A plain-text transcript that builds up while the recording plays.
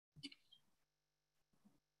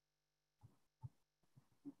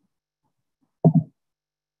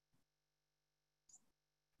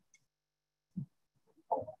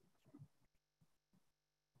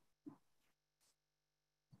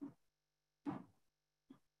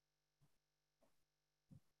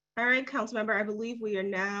All right, Councilmember, I believe we are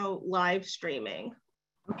now live streaming.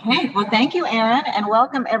 Okay, well, thank you, Erin, and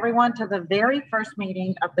welcome everyone to the very first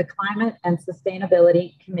meeting of the Climate and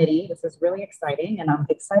Sustainability Committee. This is really exciting, and I'm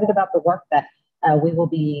excited about the work that we will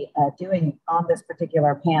be doing on this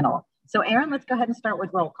particular panel. So, Erin, let's go ahead and start with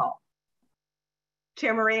roll call.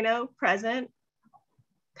 Chair Moreno, present.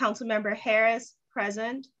 Councilmember Harris,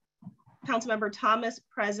 present. Councilmember Thomas,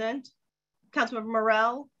 present. Councilmember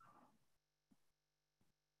Morell.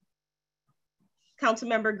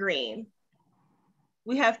 Councilmember Green.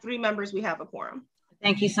 We have 3 members, we have a quorum.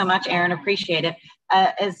 Thank you so much, Erin, appreciate it.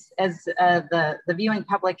 As the viewing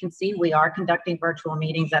public can see, we are conducting virtual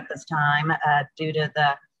meetings at this time due to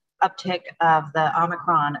the uptick of the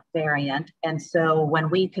Omicron variant. And so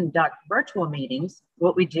when we conduct virtual meetings,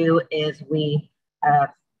 what we do is we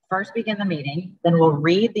first begin the meeting, then we'll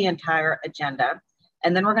read the entire agenda,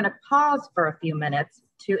 and then we're going to pause for a few minutes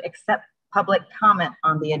to accept public comment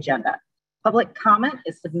on the agenda. Public comment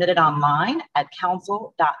is submitted online at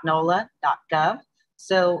council.nola.gov.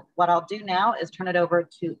 So what I'll do now is turn it over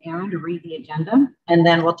to Erin to read the agenda, and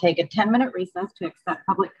then we'll take a 10-minute recess to accept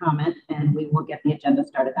public comment, and we will get the agenda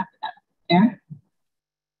started after that. Erin?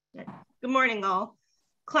 Good morning, all.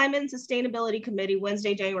 Climate and Sustainability Committee,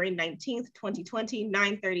 Wednesday, January 19th, 2020,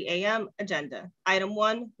 9:30 a.m. Agenda. Item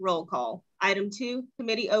 1, roll call. Item 2,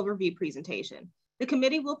 committee overview presentation. The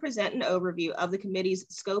committee will present an overview of the committee's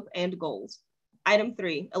scope and goals. Item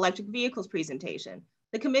 3, electric vehicles presentation.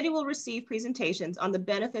 The committee will receive presentations on the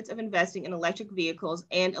benefits of investing in electric vehicles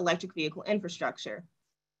and electric vehicle infrastructure.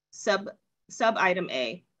 Sub-item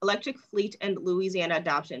A, electric fleet and Louisiana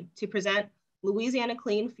adoption. To present, Louisiana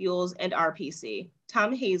Clean Fuels and RPC.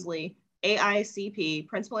 Tom Hazley, AICP,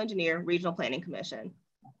 Principal Engineer, Regional Planning Commission.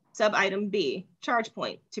 Sub-item B,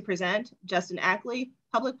 ChargePoint. To present, Justin Ackley,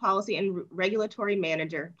 Public Policy and Regulatory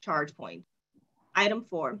Manager, ChargePoint. Item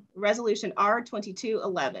 4, Resolution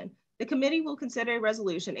R2211. The committee will consider a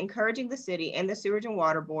resolution encouraging the city and the Sewerage and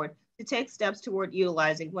Water Board to take steps toward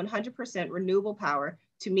utilizing 100% renewable power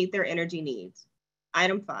to meet their energy needs.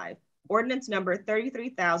 Item 5, Ordinance number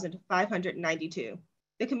 33,592.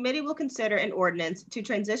 The committee will consider an ordinance to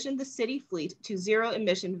transition the city fleet to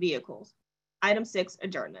zero-emission vehicles. Item 6,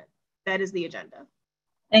 adjournment. That is the agenda.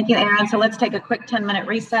 Thank you, Erin. So let's take a quick 10-minute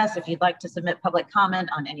recess. If you'd like to submit public comment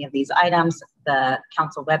on any of these items, the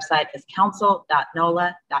council website is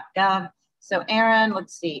council.nola.gov. So Erin,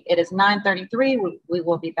 let's see, it is 9:33. We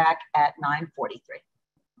will be back at 9:43.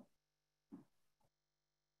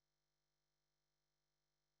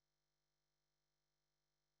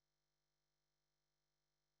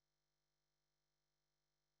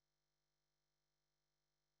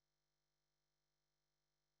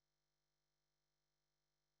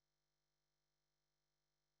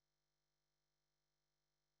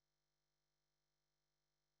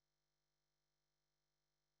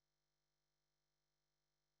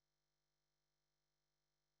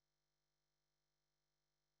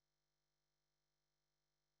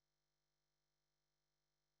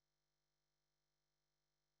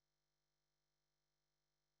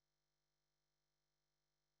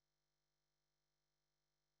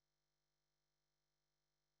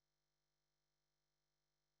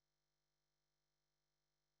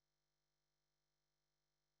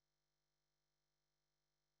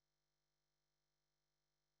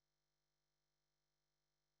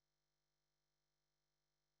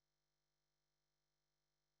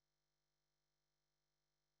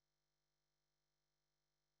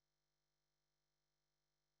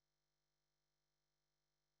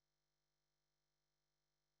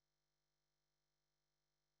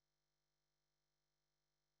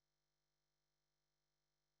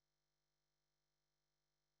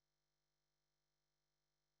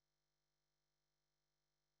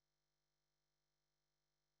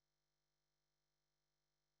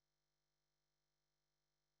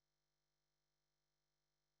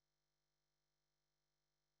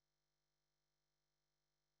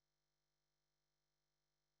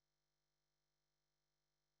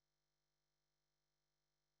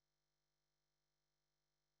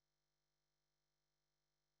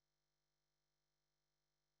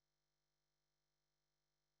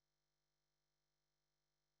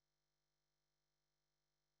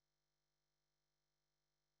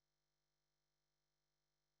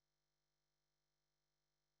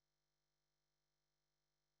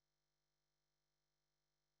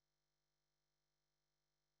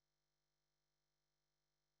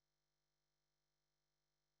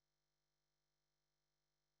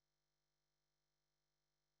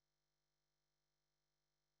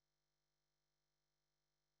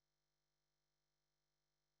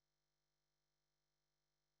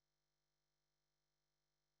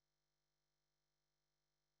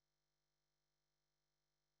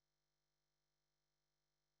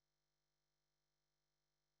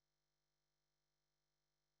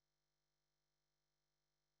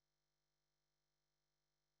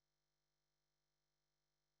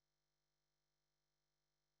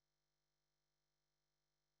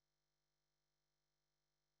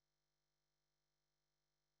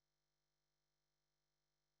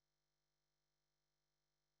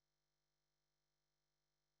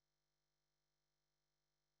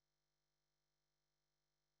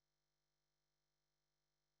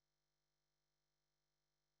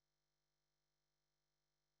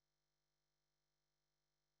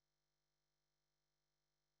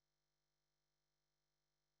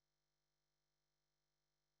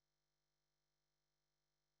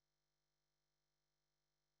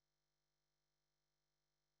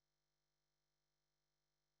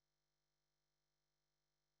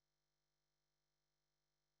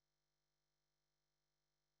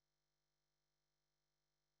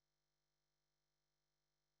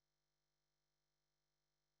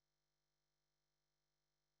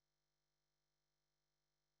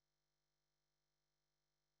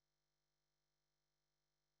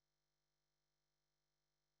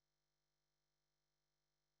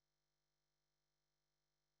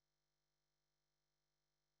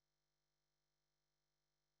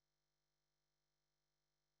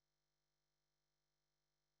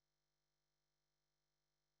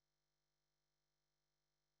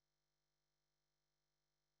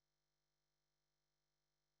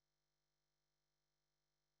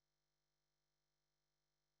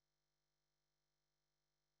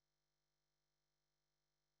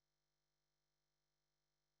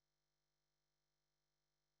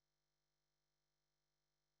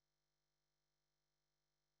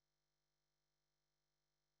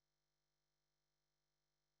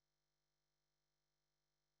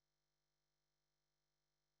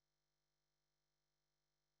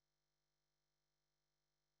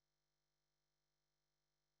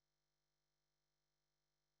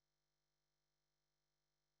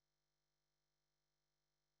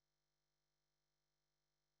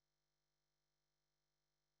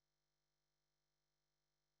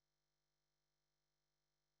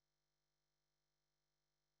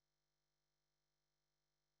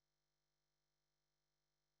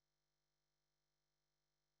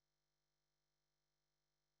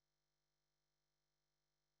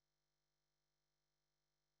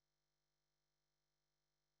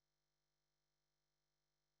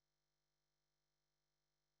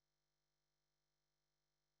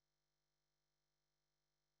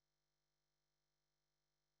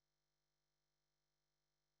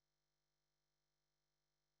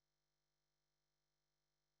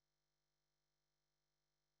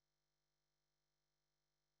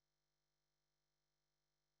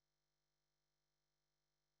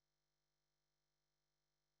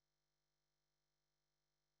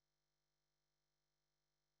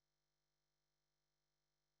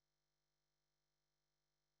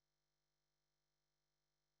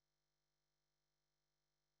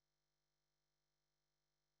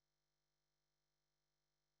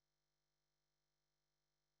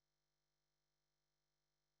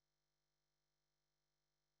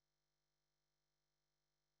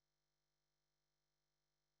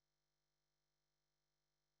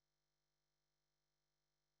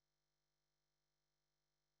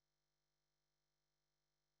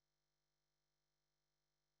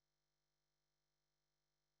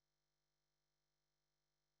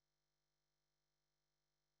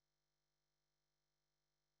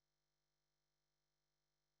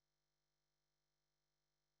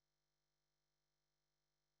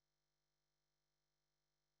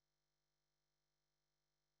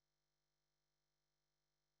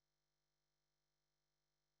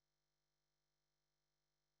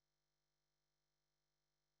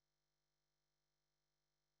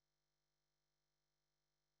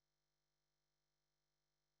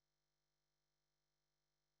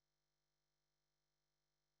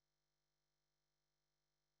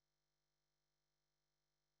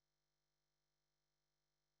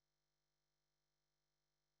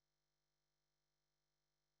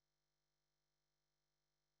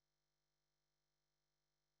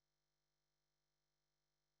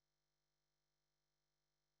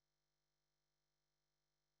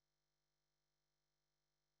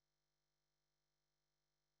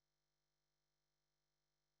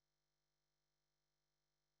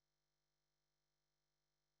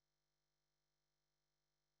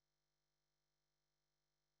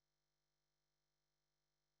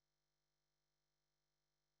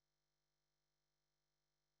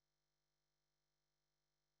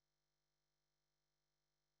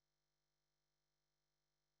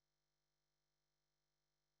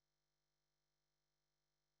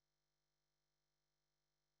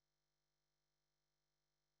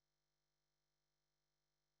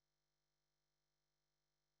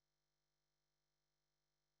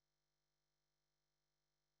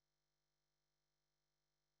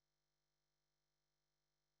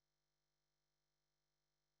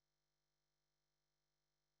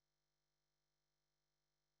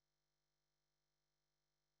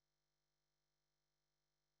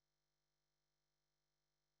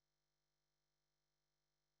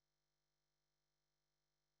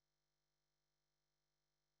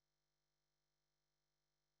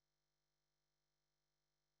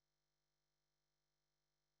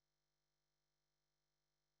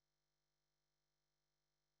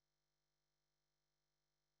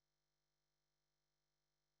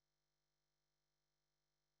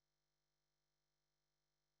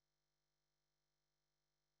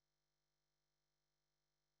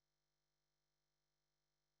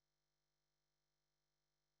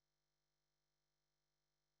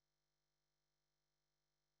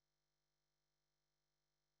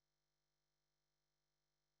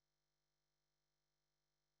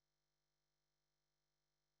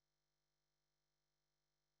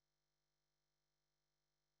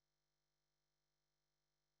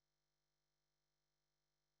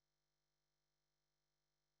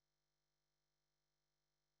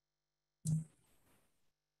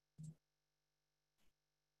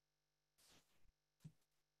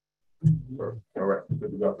 All right,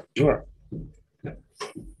 good to go. Sure.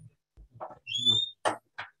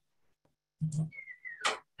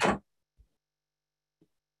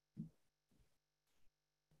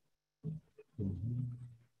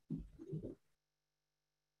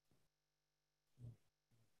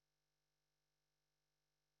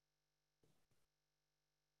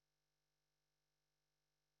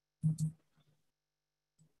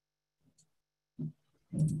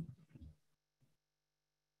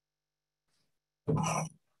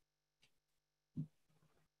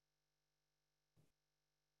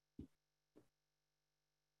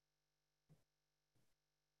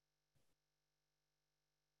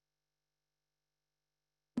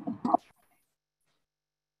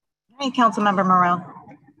 Hey, Councilmember Morrell.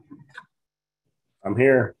 I'm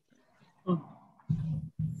here. We'll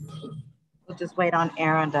just wait on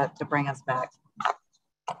Aaron to bring us back.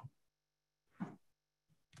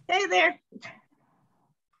 Hey there.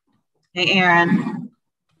 Hey, Aaron.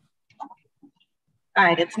 All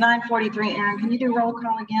right, it's 9:43. Aaron, can you do roll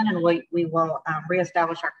call again, and we will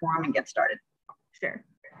reestablish our quorum and get started. Sure.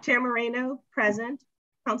 Chair Moreno, present.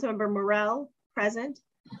 Councilmember Morrell, present.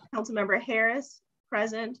 Councilmember Harris,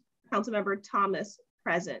 present. Councilmember Thomas,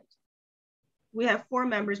 present. We have 4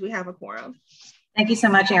 members. We have a quorum. Thank you so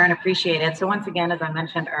much, Aaron. Appreciate it. So once again, as I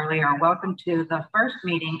mentioned earlier, welcome to the first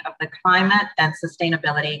meeting of the Climate and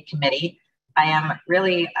Sustainability Committee. I am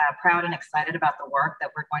really proud and excited about the work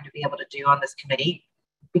that we're going to be able to do on this committee,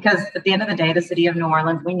 because at the end of the day, the city of New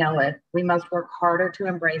Orleans, we know it. We must work harder to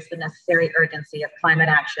embrace the necessary urgency of climate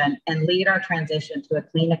action and lead our transition to a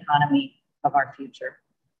clean economy of our future.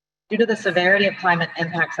 Due to the severity of climate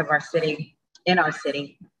impacts of our city, and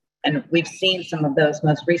we've seen some of those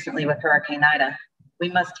most recently with Hurricane Ida, we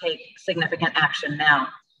must take significant action now.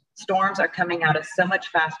 Storms are coming at us so much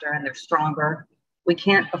faster and they're stronger. We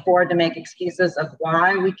can't afford to make excuses of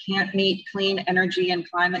why we can't meet clean energy and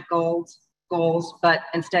climate goals, but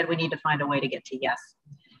instead we need to find a way to get to yes.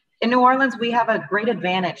 In New Orleans, we have a great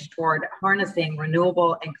advantage toward harnessing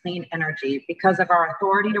renewable and clean energy because of our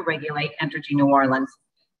authority to regulate Entergy New Orleans.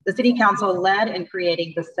 The City Council led in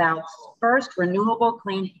creating the South's first renewable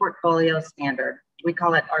clean portfolio standard. We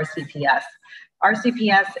call it RCPS.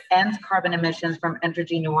 RCPS ends carbon emissions from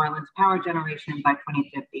Entergy New Orleans power generation by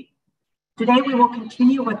 2050. Today, we will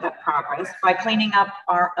continue with that progress by cleaning up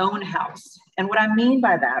our own house. And what I mean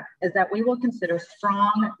by that is that we will consider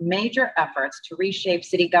strong, major efforts to reshape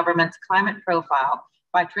city government's climate profile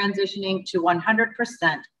by transitioning to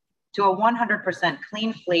 100% to a 100%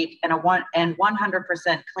 clean fleet and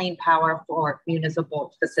 100% clean power for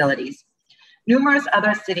municipal facilities. Numerous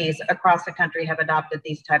other cities across the country have adopted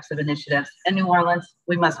these types of initiatives. In New Orleans,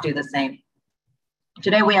 we must do the same.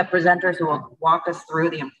 Today, we have presenters who will walk us through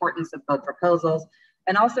the importance of both proposals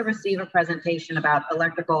and also receive a presentation about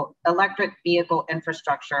electric vehicle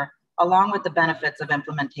infrastructure, along with the benefits of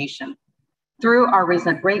implementation. Through our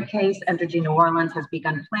recent rate case, Entergy New Orleans has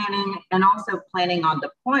begun planning and also planning on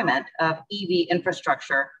deployment of EV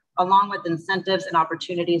infrastructure, along with incentives and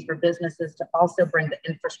opportunities for businesses to also bring the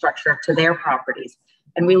infrastructure to their properties.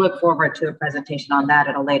 And we look forward to a presentation on that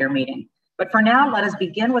at a later meeting. But for now, let us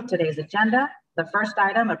begin with today's agenda. The first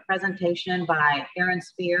item, a presentation by Aaron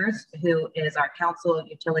Spears, who is our Council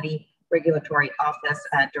Utility Regulatory Office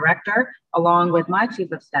Director, along with my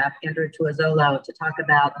Chief of Staff, Andrew Tuazolo, to talk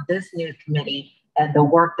about this new committee and the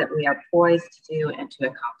work that we are poised to do and to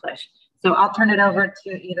accomplish. So I'll turn it over to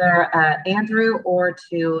either Andrew or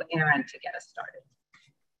to Aaron to get us started.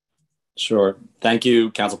 Sure. Thank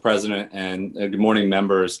you, Council President, and good morning,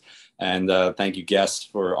 members. And thank you, guests,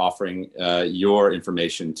 for offering your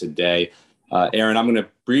information today. Aaron, I'm going to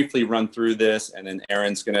briefly run through this, and then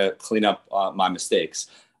Aaron's going to clean up my mistakes.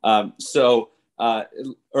 Late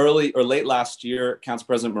last year, Council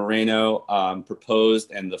President Moreno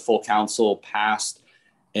proposed, and the full council passed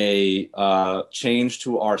a change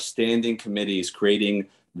to our standing committees, creating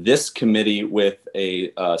this committee with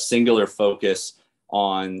a singular focus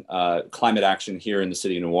on climate action here in the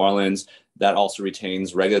city of New Orleans. That also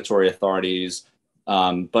retains regulatory authorities,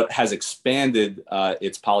 but has expanded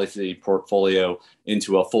its policy portfolio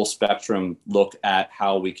into a full spectrum look at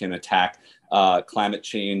how we can attack climate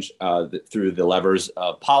change through the levers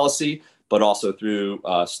of policy, but also through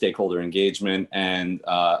stakeholder engagement and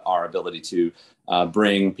our ability to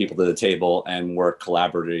bring people to the table and work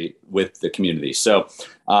collaboratively with the community. So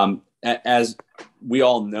as we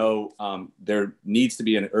all know, there needs to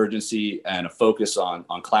be an urgency and a focus on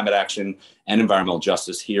climate action and environmental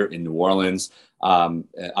justice here in New Orleans.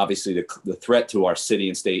 Obviously, the threat to our city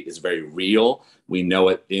and state is very real. We know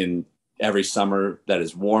it in every summer that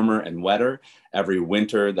is warmer and wetter, every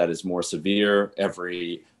winter that is more severe,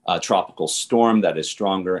 every tropical storm that is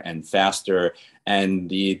stronger and faster, and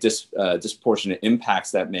the disproportionate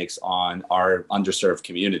impacts that makes on our underserved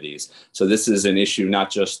communities. So this is an issue not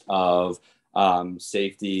just of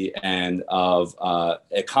safety and of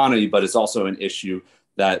economy, but it's also an issue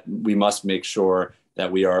that we must make sure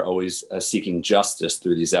that we are always seeking justice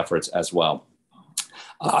through these efforts as well.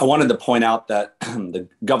 I wanted to point out that the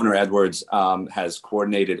Governor Edwards has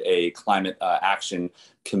coordinated a climate action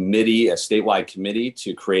committee, a statewide committee,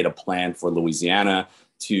 to create a plan for Louisiana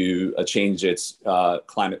to change its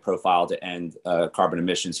climate profile to end carbon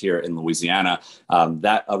emissions here in Louisiana.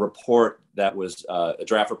 A report that was a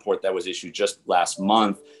draft report that was issued just last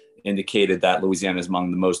month indicated that Louisiana is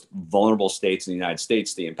among the most vulnerable states in the United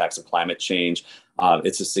States to the impacts of climate change.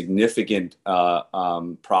 It's a significant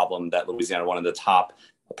problem that Louisiana, one of the top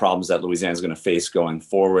problems that Louisiana is going to face going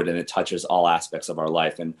forward, and it touches all aspects of our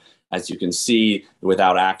life. And as you can see,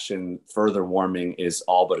 without action, further warming is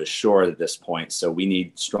all but assured at this point. So we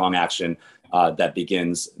need strong action that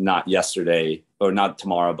begins not yesterday or not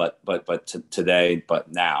tomorrow, but today,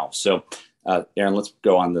 but now. So Aaron, let's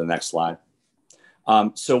go on to the next slide.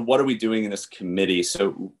 So what are we doing in this committee?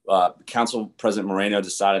 So Council President Moreno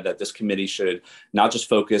decided that this committee should not just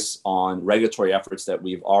focus on regulatory efforts that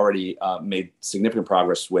we've already made significant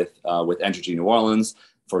progress with Entergy New Orleans.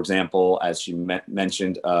 For example, as she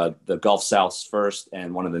mentioned, the Gulf South's first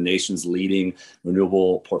and one of the nation's leading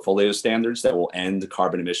renewable portfolio standards that will end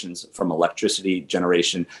carbon emissions from electricity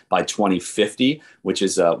generation by 2050, which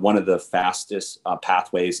is one of the fastest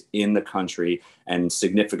pathways in the country, and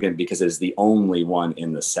significant because it is the only one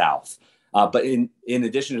in the South. But in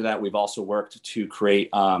addition to that, we've also worked to create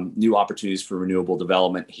new opportunities for renewable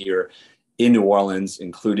development here in New Orleans,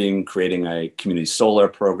 including creating a community solar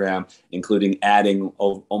program, including adding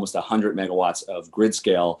almost 100 megawatts of grid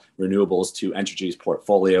scale renewables to Entergy's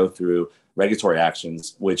portfolio through regulatory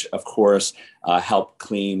actions, which of course help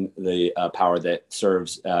clean the power that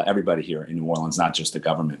serves everybody here in New Orleans, not just the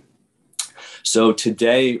government. So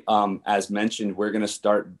today, as mentioned, we're going to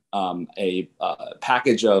start a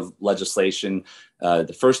package of legislation.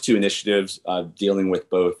 The first two initiatives dealing with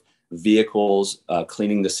both vehicles,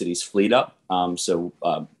 cleaning the city's fleet up. So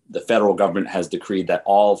the federal government has decreed that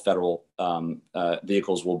all federal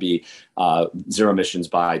vehicles will be zero emissions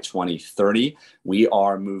by 2030. We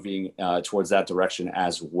are moving towards that direction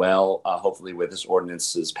as well, hopefully with this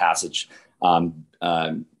ordinance's passage.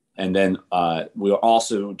 And then we are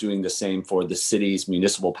also doing the same for the city's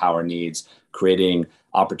municipal power needs, creating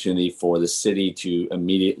opportunity for the city to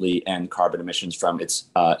immediately end carbon emissions from its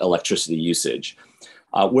electricity usage.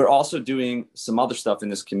 We're also doing some other stuff in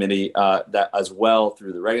this committee that as well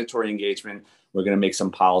through the regulatory engagement. We're going to make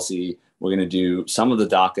some policy. We're going to do some of the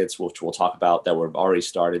dockets, which we'll talk about, that were already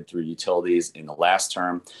started through utilities in the last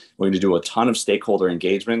term. We're going to do a ton of stakeholder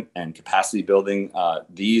engagement and capacity building.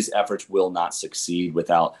 These efforts will not succeed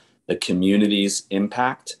without the community's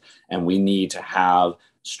impact, and we need to have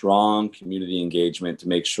strong community engagement to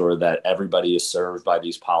make sure that everybody is served by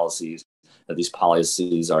these policies, that these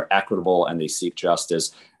policies are equitable and they seek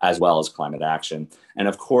justice as well as climate action. And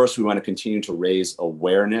of course, we want to continue to raise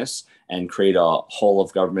awareness and create a whole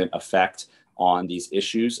of government effect on these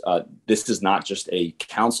issues. This is not just a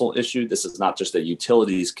council issue. This is not just a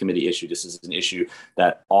utilities committee issue. This is an issue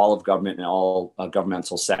that all of government and all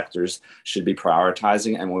governmental sectors should be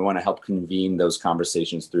prioritizing. And we want to help convene those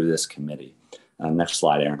conversations through this committee. Next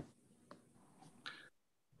slide, Aaron.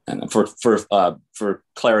 And for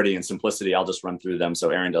clarity and simplicity, I'll just run through them so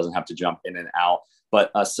Aaron doesn't have to jump in and out.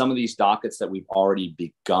 But some of these dockets that we've already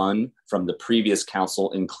begun from the previous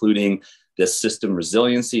council, including the system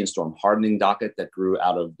resiliency and storm hardening docket that grew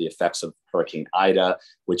out of the effects of Hurricane Ida,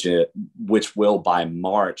 which will by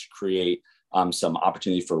March create some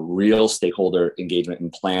opportunity for real stakeholder engagement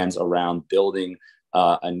and plans around building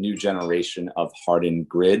a new generation of hardened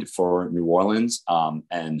grid for New Orleans,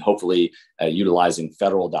 and hopefully utilizing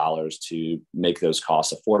federal dollars to make those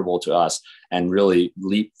costs affordable to us and really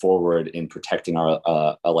leap forward in protecting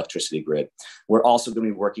our electricity grid. We're also going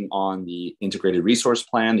to be working on the Integrated Resource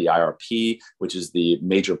Plan, the IRP, which is the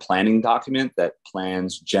major planning document that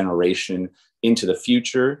plans generation into the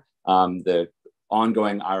future. The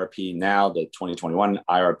ongoing IRP now, the 2021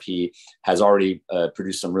 IRP, has already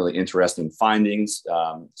produced some really interesting findings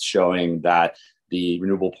showing that the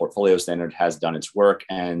renewable portfolio standard has done its work,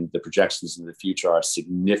 and the projections in the future are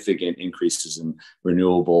significant increases in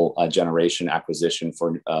renewable generation acquisition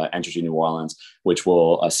for Entergy New Orleans, which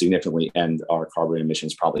will significantly end our carbon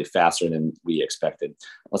emissions probably faster than we expected.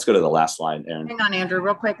 Let's go to the last slide, Aaron. Hang on, Andrew,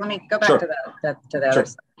 real quick. Let me go back Sure. to the other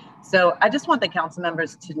side. So I just want the council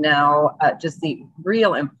members to know just the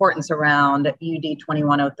real importance around UD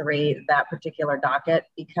 2103, that particular docket,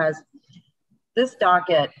 because this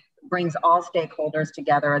docket brings all stakeholders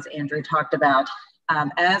together, as Andrew talked about,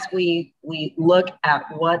 as we look at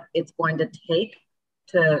what it's going to take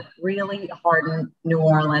to really harden New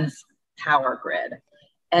Orleans' power grid.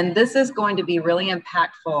 And this is going to be really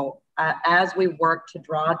impactful as we work to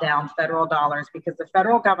draw down federal dollars, because the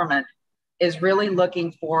federal government is really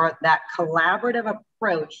looking for that collaborative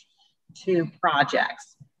approach to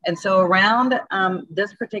projects. And so around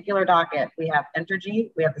this particular docket, we have Entergy,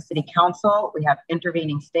 we have the city council, we have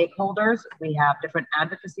intervening stakeholders, we have different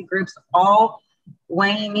advocacy groups, all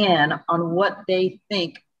weighing in on what they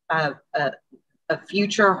think a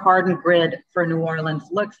future hardened grid for New Orleans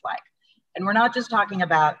looks like. And we're not just talking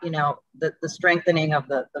about, you know, the strengthening of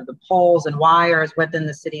the poles and wires within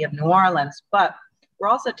the city of New Orleans, but we're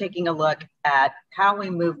also taking a look at how we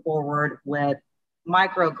move forward with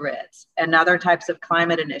microgrids and other types of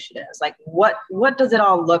climate initiatives. Like what does it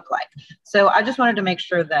all look like? So I just wanted to make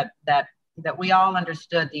sure that we all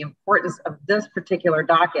understood the importance of this particular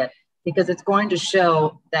docket, because it's going to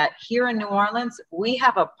show that here in New Orleans, we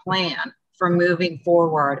have a plan for moving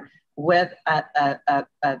forward with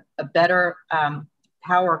a better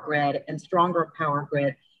power grid and stronger power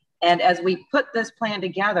grid. And as we put this plan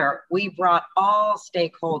together, we brought all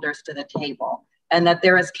stakeholders to the table, and that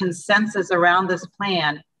there is consensus around this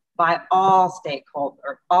plan by all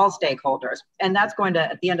stakeholders. And that's going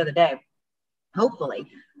to, at the end of the day, hopefully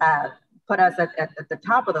put us at the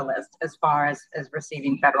top of the list as far as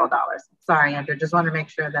receiving federal dollars. Sorry, Andrew, just wanted to make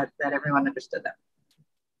sure that everyone understood that.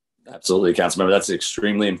 Absolutely, Councilmember. That's an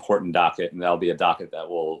extremely important docket, and that'll be a docket that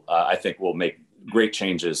will, I think, will make great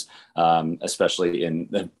changes, especially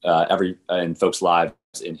in folks' lives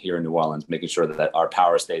here in New Orleans, making sure that our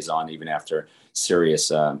power stays on even after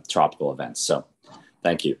serious tropical events. So,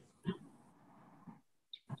 thank you.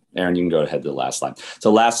 Aaron, you can go ahead to the last slide.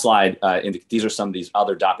 So last slide, these are some of these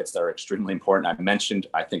other dockets that are extremely important. I mentioned,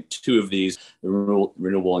 I think, two of these, the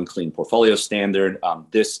Renewable and Clean Portfolio Standard.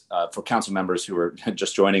 This, for council members who are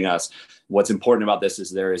just joining us, what's important about this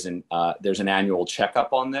is there's an annual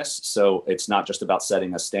checkup on this. So it's not just about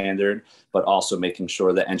setting a standard, but also making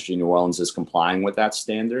sure that Entergy New Orleans is complying with that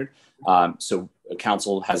standard. So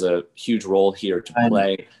council has a huge role here to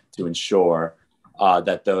play to ensure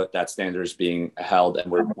that standard is being held,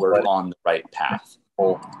 and we're on the right path.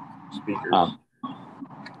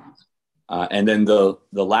 And then the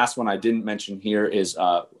last one I didn't mention here is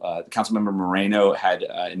Councilmember Moreno had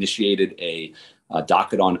initiated a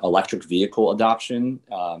docket on electric vehicle adoption,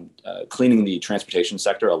 cleaning the transportation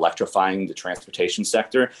sector, electrifying the transportation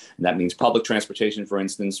sector. And that means public transportation, for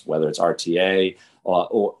instance, whether it's RTA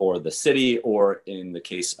or the city, or in the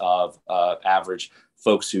case of average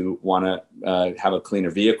folks who want to have a cleaner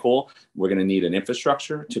vehicle. We're going to need an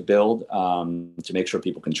infrastructure to build to make sure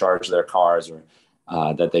people can charge their cars, or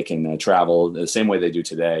that they can travel the same way they do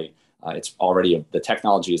today. It's already, the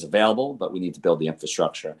technology is available, but we need to build the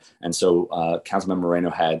infrastructure. And so Councilmember Moreno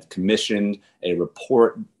had commissioned a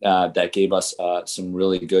report that gave us some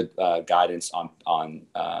really good guidance on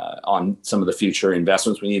some of the future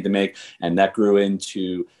investments we need to make. And that grew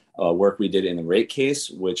into work we did in the rate case,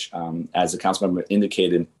 which, as the council member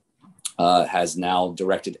indicated, has now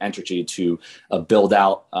directed Entergy to build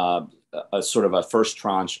out a sort of a first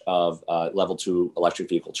tranche of level 2 electric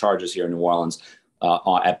vehicle chargers here in New Orleans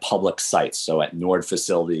at public sites. So at Nord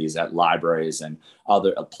facilities, at libraries and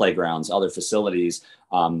other playgrounds, other facilities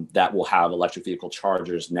that will have electric vehicle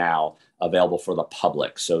chargers now available for the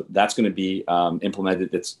public. So that's going to be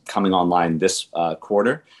implemented. It's coming online this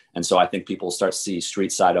quarter. And so I think people start to see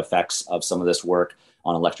street side effects of some of this work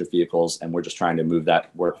on electric vehicles. And we're just trying to move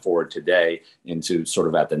that work forward today into sort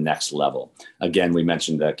of at the next level. Again, we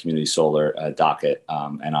mentioned the community solar docket,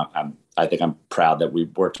 and I think I'm proud that we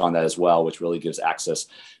worked on that as well, which really gives access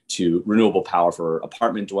to renewable power for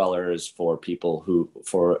apartment dwellers, for people who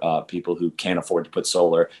can't afford to put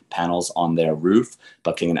solar panels on their roof,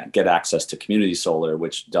 but can get access to community solar,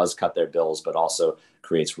 which does cut their bills, but also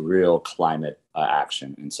creates real climate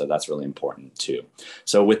action. And so that's really important too.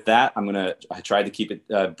 So with that, I tried to keep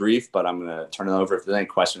it brief, but I'm going to turn it over if there's any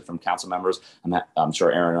questions from council members. I'm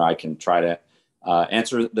sure Aaron and I can try to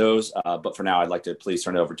answer those. But for now, I'd like to please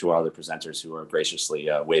turn it over to our other presenters who are graciously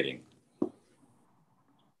waiting.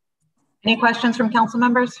 Any questions from council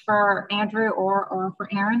members for Andrew or for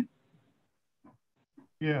Aaron?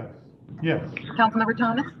 Yes. Councilmember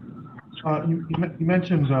Thomas? You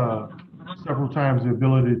mentioned several times the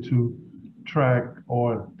ability to track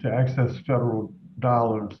or to access federal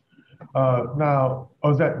dollars. Now,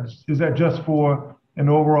 is that just for an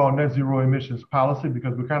overall net zero emissions policy,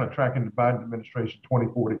 because we're kind of tracking the Biden administration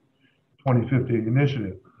 2040, 2050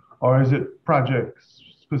 initiative, or is it project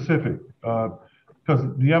specific? Because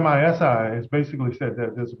the MISI has basically said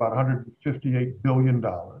that there's about $158 billion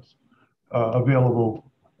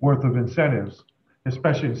available worth of incentives,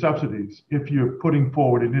 especially in subsidies, if you're putting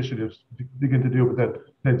forward initiatives to begin to deal with that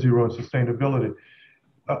net zero and sustainability.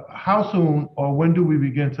 How soon or when do we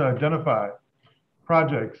begin to identify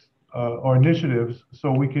projects or initiatives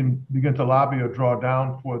so we can begin to lobby or draw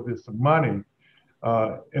down for this money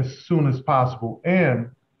as soon as possible?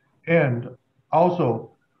 And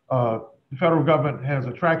also, the federal government has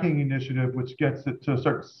a tracking initiative which gets it to a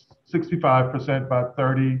certain 65% by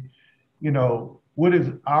 30. You know, what is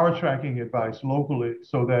our tracking advice locally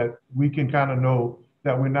so that we can kind of know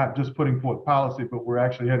that we're not just putting forth policy, but we're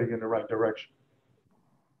actually heading in the right direction?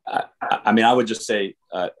 I mean, I would just say,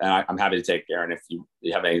 and I'm happy to take, Aaron, if you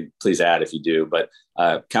have any, please add if you do, but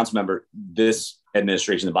council member, this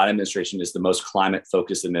administration, the Biden administration, is the most climate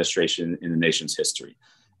focused administration in the nation's history.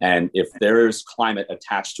 And if there is climate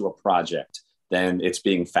attached to a project, then it's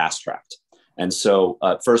being fast tracked. And so,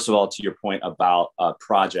 first of all, to your point about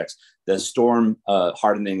projects, the storm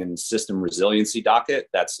hardening and system resiliency docket,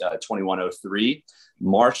 that's 2103,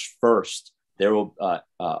 March 1st, there will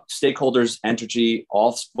stakeholders, Entergy,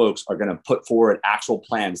 all folks are going to put forward actual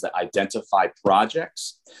plans that identify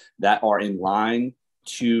projects that are in line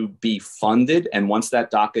to be funded. And once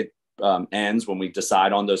that docket ends, when we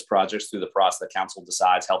decide on those projects through the process, the council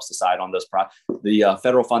helps decide on those projects. The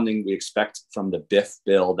federal funding we expect from the BIF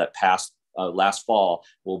bill that passed last fall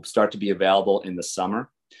will start to be available in the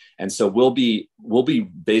summer. And so we'll be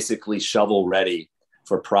basically shovel ready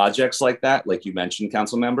for projects like that, like you mentioned,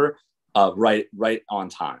 council member, right on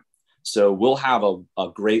time. So we'll have a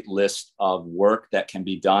great list of work that can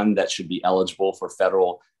be done that should be eligible for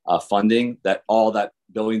federal funding, that all that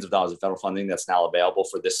billions of dollars of federal funding that's now available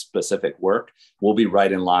for this specific work will be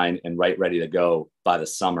right in line and right ready to go by the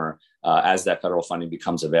summer as that federal funding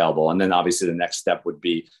becomes available. And then obviously the next step would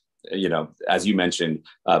be, you know, as you mentioned,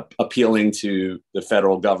 appealing to the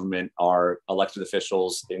federal government, our elected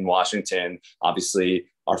officials in Washington, obviously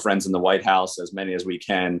our friends in the White House, as many as we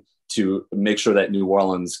can, to make sure that New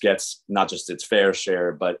Orleans gets not just its fair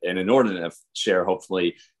share, but an inordinate share,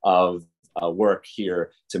 hopefully, of work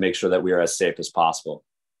here to make sure that we are as safe as possible.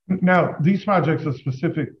 Now, these projects are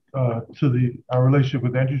specific to our relationship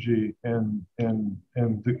with Entergy and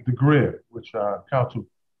the grid, which our council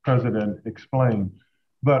president explained.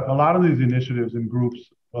 But a lot of these initiatives and groups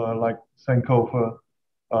like Sankofa,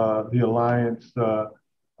 the Alliance,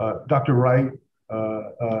 Dr. Wright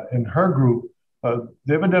and her group,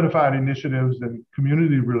 they've identified initiatives and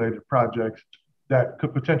community-related projects that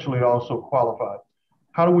could potentially also qualify.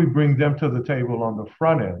 How do we bring them to the table on the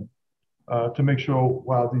front end to make sure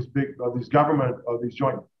while these government or these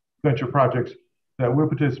joint venture projects that we're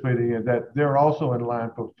participating in, that they're also in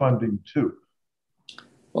line for funding too?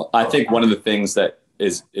 Well, I think one of the things that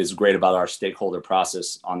is great about our stakeholder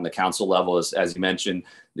process on the council level is, as you mentioned,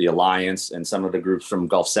 the Alliance and some of the groups from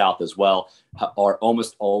Gulf South as well are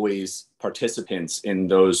almost always participants in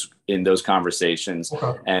those conversations.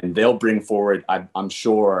 Okay. And they'll bring forward, I'm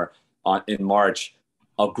sure, in March,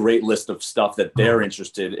 a great list of stuff that they're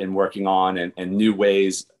interested in working on and new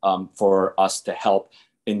ways for us to help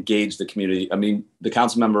engage the community. I mean, the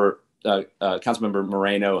Councilmember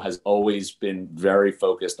Moreno has always been very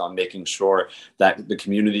focused on making sure that the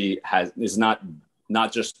community is not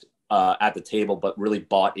just at the table, but really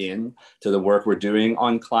bought in to the work we're doing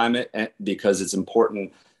on climate, because it's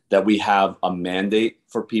important that we have a mandate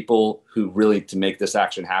for people who really to make this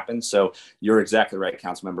action happen. So you're exactly right,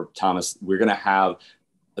 Councilmember Thomas. We're going to have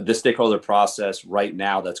this stakeholder process right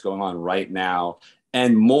now that's going on right now,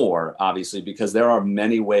 and more, obviously, because there are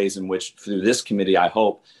many ways in which through this committee, I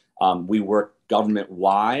hope, we work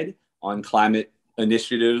government-wide on climate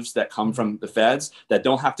initiatives that come from the feds that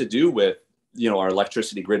don't have to do with, our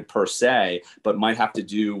electricity grid per se, but might have to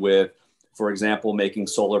do with, for example, making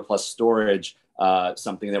solar plus storage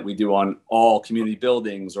something that we do on all community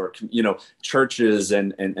buildings or, churches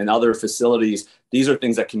and other facilities. These are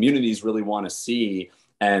things that communities really want to see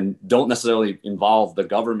and don't necessarily involve the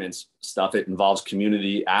government's stuff. It involves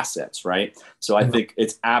community assets, right? So I think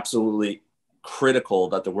it's absolutely critical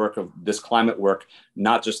that the work of this climate work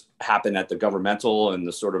not just happen at the governmental and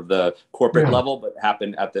the sort of the corporate level, but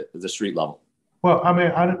happen at the street level. Well, I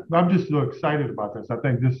mean, I'm just so excited about this. I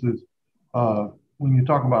think this is, when you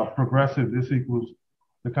talk about progressive, this equals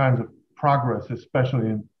the kinds of progress, especially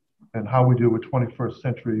in how we deal with 21st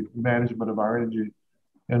century management of our energy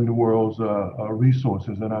and the world's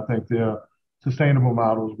resources. And I think there are sustainable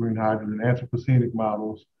models, green hydrogen, anthropocenic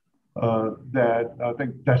models, that I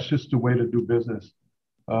think that's just the way to do business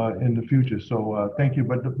in the future. So thank you.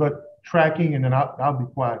 But tracking, and then I'll be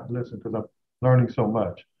quiet and listen because I'm learning so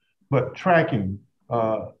much. But tracking,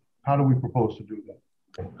 how do we propose to do that?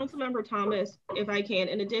 Councilmember Thomas, if I can,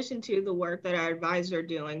 in addition to the work that our advisors are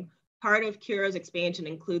doing, part of CURO's expansion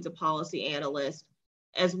includes a policy analyst,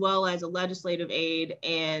 as well as a legislative aide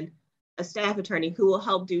and a staff attorney who will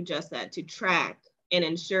help do just that, to track and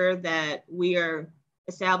ensure that we are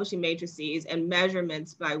establishing matrices and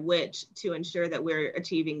measurements by which to ensure that we're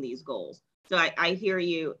achieving these goals. So I hear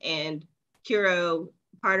you, and CURO,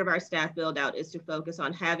 part of our staff build out is to focus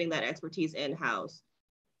on having that expertise in-house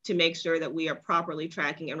to make sure that we are properly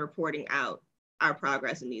tracking and reporting out our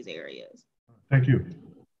progress in these areas. Thank you.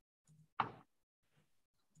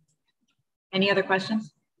 Any other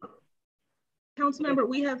questions? Councilmember,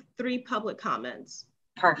 we have 3 public comments.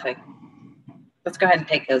 Perfect. Let's go ahead and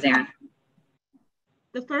take those, Erin.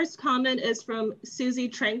 The first comment is from Susie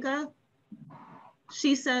Trenka.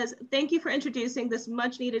 She says, thank you for introducing this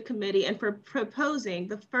much needed committee and for proposing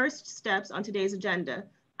the first steps on today's agenda.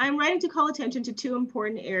 I'm writing to call attention to 2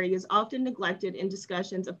 important areas often neglected in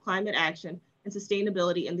discussions of climate action and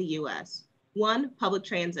sustainability in the US. 1, public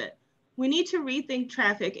transit. We need to rethink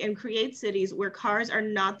traffic and create cities where cars are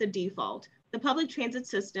not the default. The public transit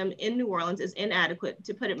system in New Orleans is inadequate,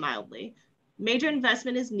 to put it mildly. Major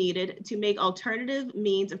investment is needed to make alternative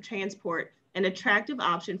means of transport an attractive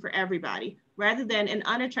option for everybody, rather than an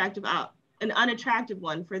unattractive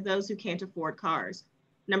one for those who can't afford cars.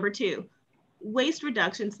 Number 2, waste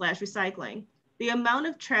reduction / recycling. The amount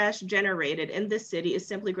of trash generated in this city is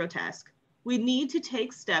simply grotesque. We need to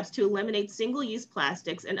take steps to eliminate single-use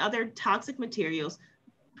plastics and other toxic materials,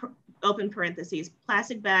 open parentheses,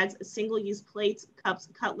 plastic bags, single-use plates, cups,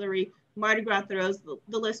 cutlery, Mardi Gras throws,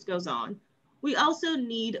 the list goes on. We also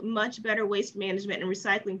need much better waste management and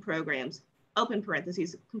recycling programs, open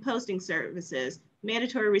parentheses, composting services,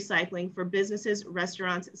 mandatory recycling for businesses,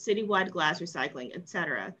 restaurants, citywide glass recycling,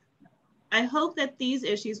 etc. I hope that these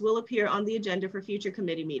issues will appear on the agenda for future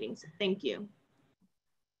committee meetings. Thank you.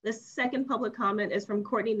 The second public comment is from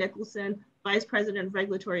Courtney Nicholson, Vice President of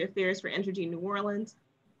Regulatory Affairs for Entergy New Orleans.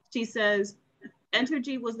 She says,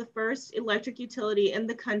 Entergy was the first electric utility in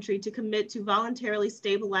the country to commit to voluntarily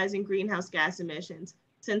stabilizing greenhouse gas emissions.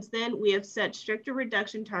 Since then, we have set stricter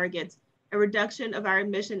reduction targets, a reduction of our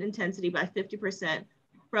emission intensity by 50%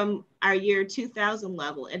 from our year 2000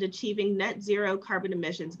 level, and achieving net zero carbon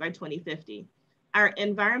emissions by 2050. Our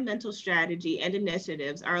environmental strategy and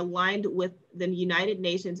initiatives are aligned with the United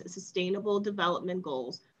Nations Sustainable Development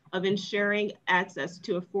Goals of ensuring access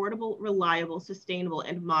to affordable, reliable, sustainable,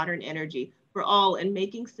 and modern energy for all, and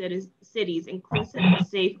making cities inclusive,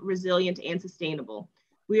 safe, resilient, and sustainable.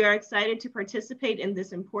 We are excited to participate in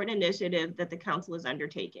this important initiative that the council is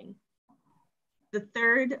undertaking. The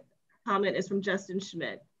third comment is from Justin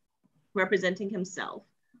Schmidt, representing himself.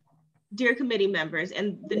 Dear committee members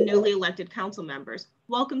and the newly elected council members,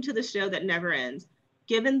 welcome to the show that never ends.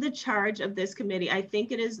 Given the charge of this committee, I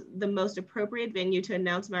think it is the most appropriate venue to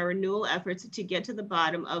announce my renewal efforts to get to the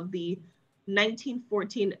bottom of the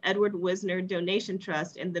 1914 Edward Wisner Donation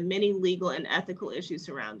Trust and the many legal and ethical issues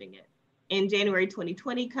surrounding it. In January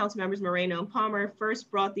 2020, council members Moreno and Palmer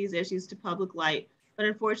first brought these issues to public light, but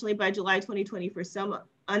unfortunately by July 2020, for some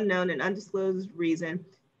unknown and undisclosed reason,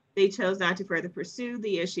 they chose not to further pursue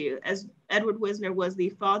the issue. As Edward Wisner was the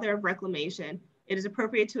father of reclamation, it is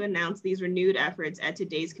appropriate to announce these renewed efforts at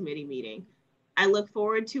today's committee meeting. I look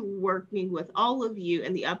forward to working with all of you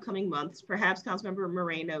in the upcoming months. Perhaps Councilmember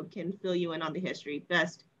Moreno can fill you in on the history.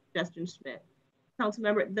 Best, Justin Schmidt.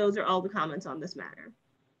 Councilmember, those are all the comments on this matter.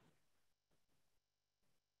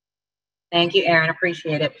 Thank you, Erin,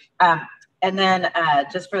 appreciate it. And then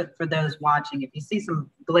just for those watching, if you see some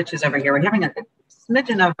glitches over here, we're having a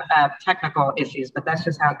smidgen of technical issues, but that's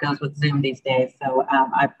just how it goes with Zoom these days. So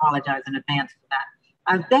I apologize in advance for that.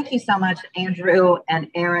 Thank you so much, Andrew and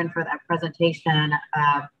Erin, for that presentation.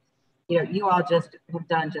 You all just have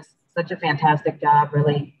done just such a fantastic job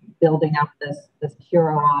really building up this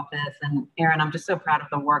CURO office. And Erin, I'm just so proud of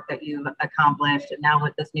the work that you've accomplished. And now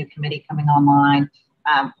with this new committee coming online,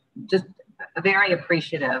 just very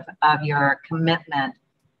appreciative of your commitment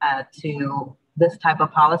to this type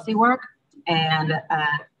of policy work and,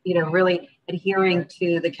 really adhering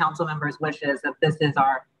to the council members' wishes that this is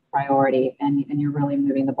our priority, and you're really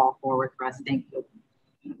moving the ball forward for us. Thank you.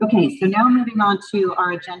 Okay, so now moving on to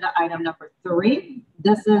our agenda item number 3.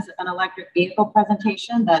 This is an electric vehicle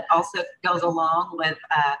presentation that also goes along with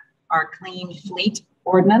our clean fleet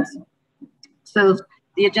ordinance. So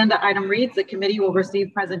The agenda item reads, the committee will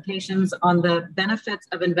receive presentations on the benefits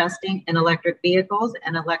of investing in electric vehicles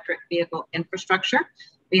and electric vehicle infrastructure.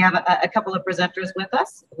 We have a couple of presenters with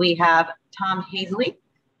us. We have Tom Hazley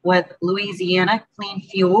with Louisiana Clean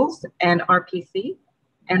Fuels and RPC.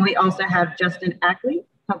 And we also have Justin Ackley,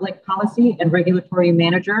 Public Policy and Regulatory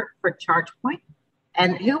Manager for ChargePoint.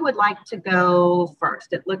 And who would like to go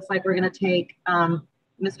first? It looks like we're going to take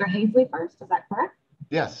Mr. Hazley first. Is that correct?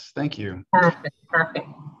 Yes, thank you. Perfect, perfect.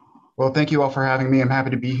 Well, thank you all for having me. I'm happy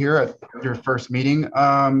to be here at your first meeting.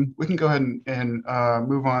 We can go ahead and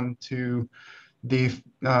move on to the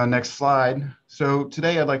next slide. So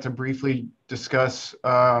today I'd like to briefly discuss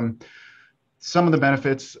some of the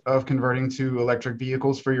benefits of converting to electric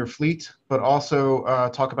vehicles for your fleet, but also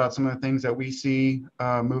talk about some of the things that we see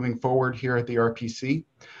moving forward here at the RPC.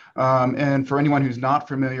 And for anyone who's not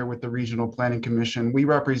familiar with the Regional Planning Commission, we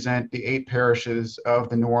represent the 8 parishes of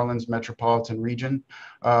the New Orleans metropolitan region,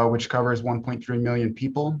 which covers 1.3 million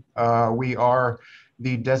people. We are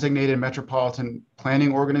the designated metropolitan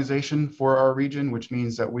planning organization for our region, which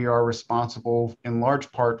means that we are responsible in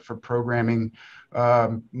large part for programming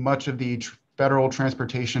much of the federal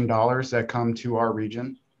transportation dollars that come to our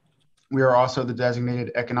region. We are also the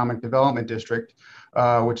designated economic development district,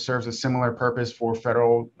 which serves a similar purpose for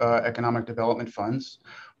federal economic development funds.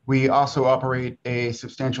 We also operate a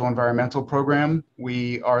substantial environmental program.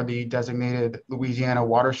 We are the designated Louisiana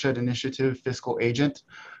Watershed Initiative fiscal agent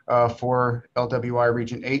for LWI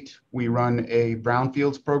Region 8. We run a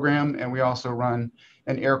brownfields program, and we also run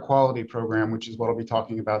an air quality program, which is what I'll be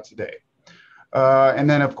talking about today. And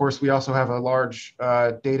then, of course, we also have a large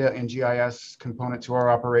data and GIS component to our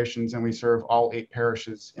operations, and we serve all 8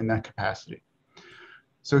 parishes in that capacity.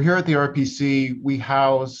 So here at the RPC, we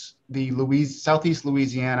house the Southeast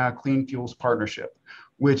Louisiana Clean Fuels Partnership,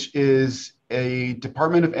 which is a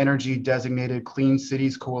Department of Energy designated Clean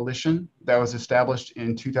Cities Coalition that was established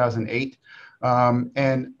in 2008.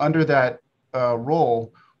 And under that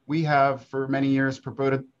role, we have for many years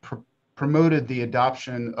promoted the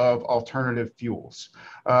adoption of alternative fuels.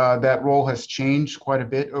 That role has changed quite a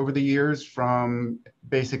bit over the years, from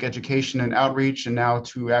basic education and outreach and now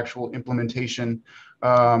to actual implementation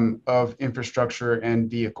of infrastructure and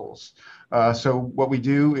vehicles. So what we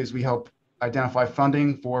do is we help identify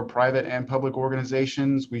funding for private and public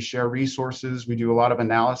organizations. We share resources. We do a lot of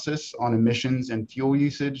analysis on emissions and fuel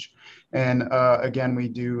usage. And again, we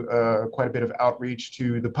do quite a bit of outreach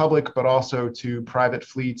to the public, but also to private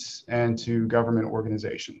fleets and to government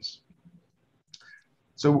organizations.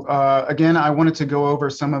 So again, I wanted to go over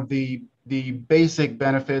some of the basic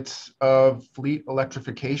benefits of fleet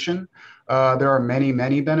electrification. There are many,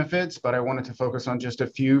 many benefits, but I wanted to focus on just a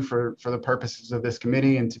few for the purposes of this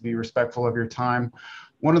committee and to be respectful of your time.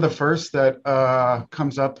 One of the first that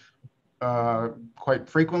comes up quite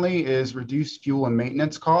frequently is reduced fuel and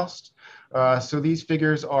maintenance costs. So these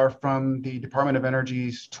figures are from the Department of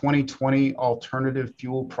Energy's 2020 Alternative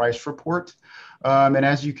Fuel Price Report. And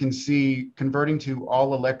as you can see, converting to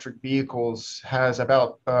all electric vehicles has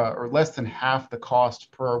about or less than half the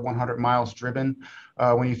cost per 100 miles driven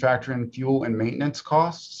when you factor in fuel and maintenance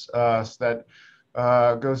costs. So that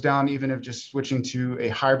goes down even if just switching to a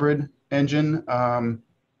hybrid engine,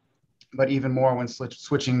 but even more when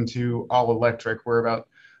switching to all electric. We're about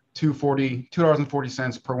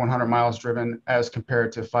 $2.40 per 100 miles driven as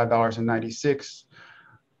compared to $5.96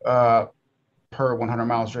 per 100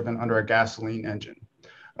 miles driven under a gasoline engine.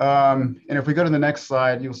 And if we go to the next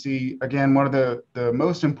slide, you'll see, again, one of the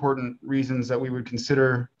most important reasons that we would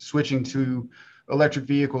consider switching to electric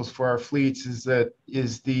vehicles for our fleets is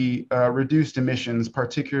the reduced emissions,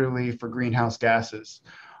 particularly for greenhouse gases.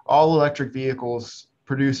 All electric vehicles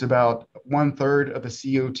produce about 1/3 of the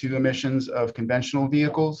CO2 emissions of conventional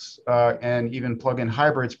vehicles, and even plug-in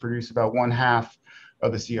hybrids produce about 1/2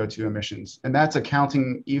 of the CO2 emissions. And that's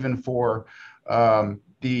accounting even for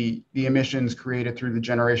the emissions created through the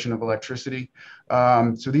generation of electricity.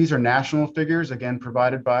 So these are national figures, again,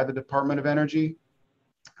 provided by the Department of Energy.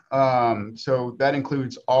 So that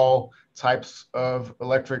includes all types of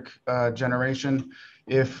electric generation.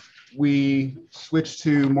 If we switch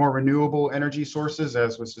to more renewable energy sources,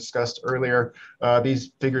 as was discussed earlier,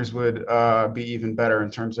 these figures would be even better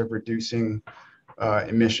in terms of reducing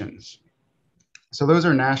emissions. So those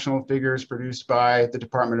are national figures produced by the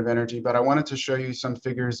Department of Energy, but I wanted to show you some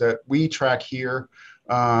figures that we track here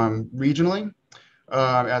regionally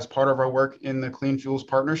as part of our work in the Clean Fuels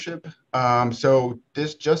Partnership. So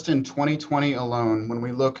this just in 2020 alone, when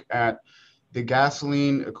we look at the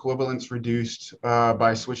gasoline equivalents reduced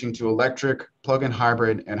by switching to electric, plug-in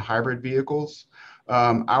hybrid, and hybrid vehicles,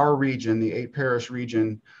 our region, the 8-parish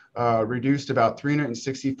region, reduced about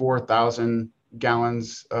 364,000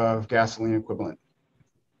 gallons of gasoline equivalent.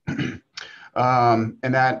 And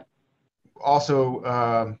that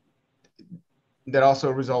also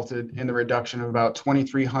resulted in the reduction of about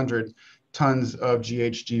 2,300 tons of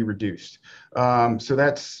GHG reduced. So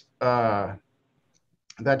that's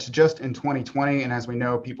just in 2020. And as we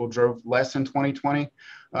know, people drove less in 2020.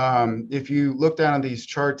 If you look down at these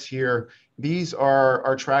charts here, these are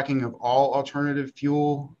our tracking of all alternative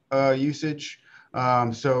fuel usage.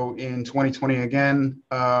 So in 2020, again,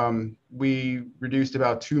 we reduced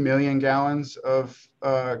about 2 million gallons of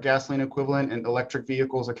gasoline equivalent, and electric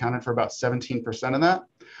vehicles accounted for about 17% of that.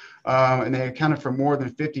 And they accounted for more than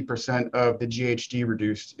 50% of the GHG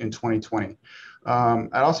reduced in 2020. I'd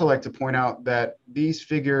also like to point out that these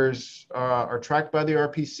figures are tracked by the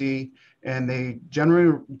RPC, and they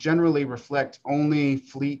generally reflect only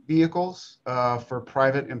fleet vehicles for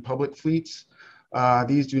private and public fleets.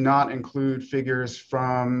 These do not include figures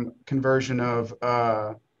from conversion of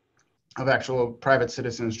actual private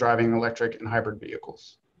citizens driving electric and hybrid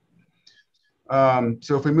vehicles.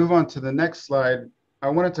 So if we move on to the next slide, I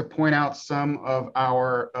wanted to point out some of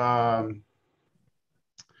our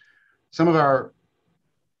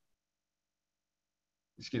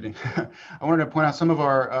excuse me. I wanted to point out some of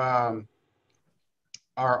our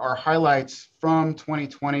highlights from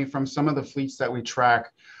 2020 from some of the fleets that we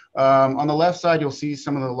track. On the left side, you'll see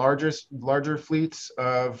some of the larger fleets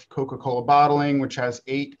of Coca-Cola Bottling, which has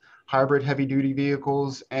 8 hybrid heavy-duty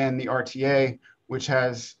vehicles, and the RTA, which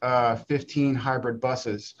has 15 hybrid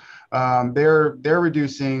buses. They're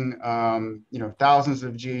reducing thousands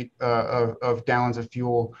of gallons of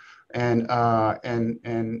fuel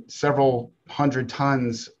and several hundred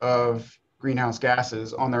tons of greenhouse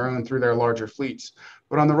gases on their own through their larger fleets.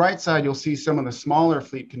 But on the right side, you'll see some of the smaller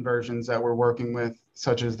fleet conversions that we're working with,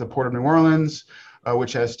 such as the Port of New Orleans,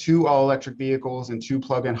 which has 2 all-electric vehicles and 2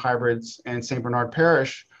 plug-in hybrids, and St. Bernard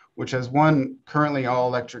Parish, which has 1 currently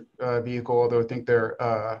all-electric vehicle, although I think they're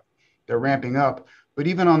ramping up. But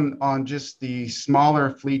even on just the smaller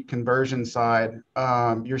fleet conversion side,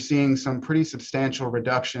 you're seeing some pretty substantial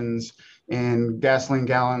reductions in gasoline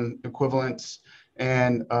gallon equivalents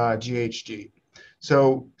and GHG.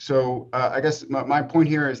 So I guess my point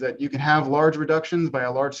here is that you can have large reductions by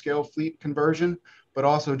a large scale fleet conversion, but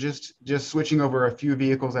also just switching over a few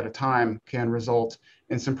vehicles at a time can result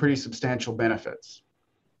in some pretty substantial benefits.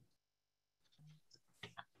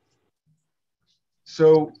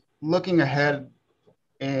 So looking ahead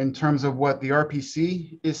in terms of what the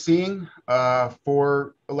RPC is seeing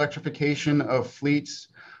for electrification of fleets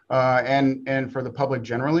and for the public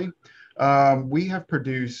generally, we have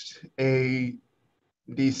produced the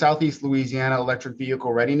Southeast Louisiana Electric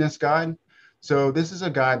Vehicle Readiness Guide. So this is a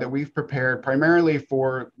guide that we've prepared primarily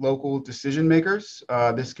for local decision makers,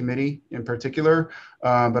 this committee in particular,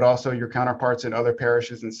 but also your counterparts in other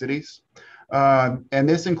parishes and cities. And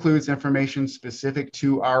this includes information specific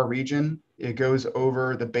to our region. It goes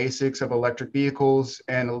over the basics of electric vehicles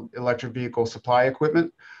and electric vehicle supply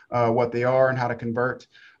equipment, what they are and how to convert.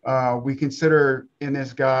 We consider in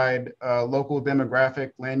this guide local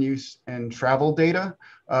demographic, land use, and travel data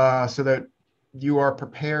so that you are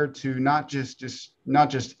prepared to not just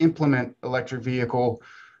implement electric vehicles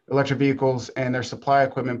and their supply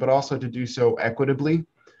equipment, but also to do so equitably.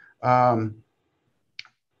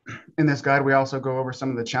 In this guide, we also go over some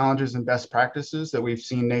of the challenges and best practices that we've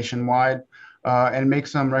seen nationwide and make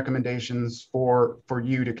some recommendations for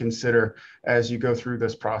you to consider as you go through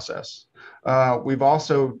this process. We've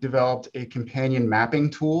also developed a companion mapping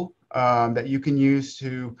tool that you can use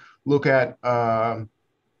to look at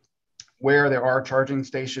where there are charging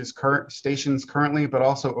stations currently, but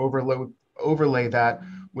also overlay that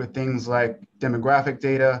with things like demographic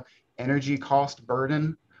data, energy cost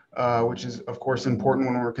burden, which is of course important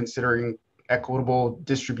when we're considering equitable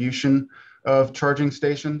distribution of charging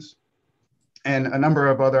stations, and a number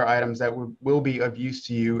of other items that will be of use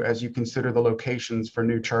to you as you consider the locations for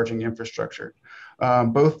new charging infrastructure.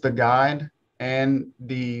 Both the guide and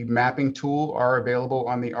the mapping tool are available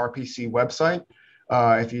on the RPC website.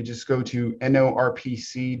 If you just go to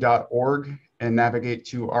norpc.org and navigate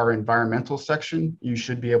to our environmental section, you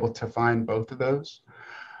should be able to find both of those.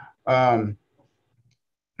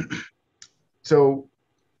 So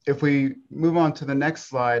if we move on to the next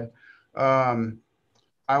slide,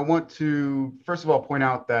 I want to first of all point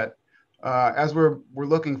out that as we're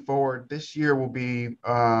looking forward, this year will be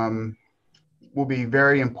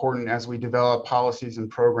very important as we develop policies and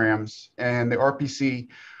programs, and the RPC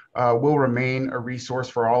will remain a resource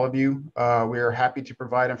for all of you. We are happy to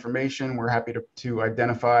provide information. We're happy to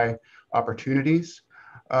identify opportunities.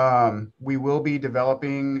 We will be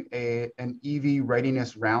developing an EV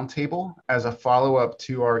readiness roundtable as a follow-up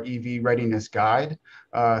to our EV readiness guide.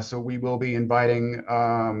 So we will be inviting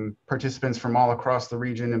participants from all across the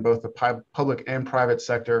region in both the public and private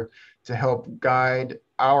sector to help guide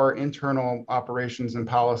our internal operations and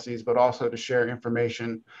policies, but also to share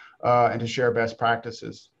information and to share best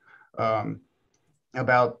practices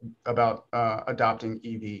about adopting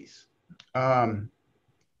EVs.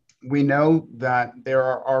 We know that there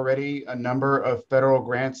are already a number of federal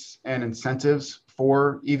grants and incentives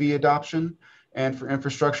for EV adoption and for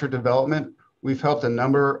infrastructure development. We've helped a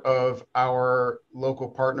number of our local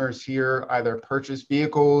partners here either purchase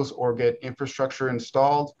vehicles or get infrastructure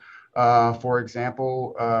installed. For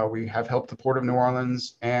example, we have helped the Port of New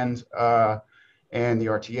Orleans and the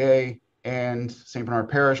RTA and St. Bernard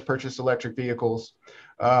Parish purchase electric vehicles.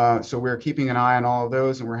 So we're keeping an eye on all of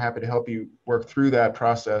those, and we're happy to help you work through that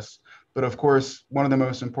process. But of course, one of the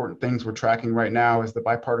most important things we're tracking right now is the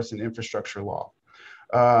bipartisan infrastructure law.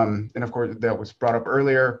 And of course, that was brought up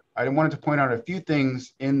earlier. I wanted to point out a few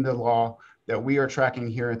things in the law that we are tracking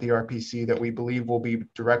here at the RPC that we believe will be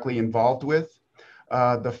directly involved with.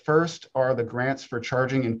 The first are the grants for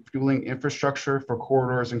charging and fueling infrastructure for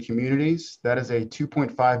corridors and communities. That is a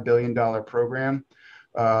 $2.5 billion program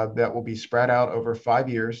that will be spread out over 5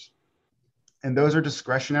 years. And those are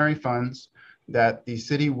discretionary funds that the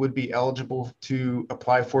city would be eligible to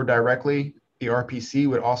apply for directly. The RPC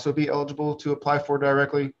would also be eligible to apply for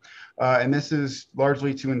directly. And this is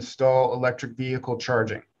largely to install electric vehicle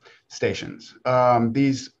charging stations.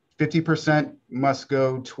 These 50% must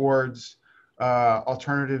go towards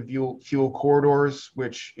alternative fuel corridors,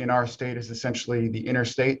 which in our state is essentially the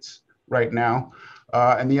interstates right now.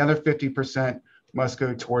 And the other 50% must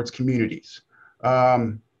go towards communities.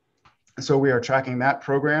 So we are tracking that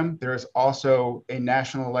program. There is also a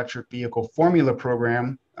National Electric Vehicle Formula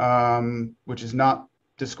Program, which is not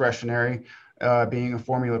discretionary, being a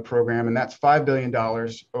formula program, and that's $5 billion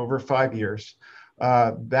over 5 years.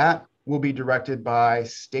 That will be directed by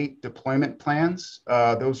state deployment plans.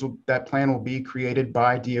 That plan will be created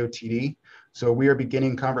by DOTD. So we are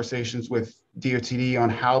beginning conversations with DOTD on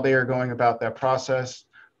how they are going about that process.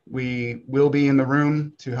 We will be in the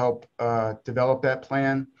room to help develop that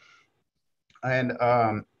plan. And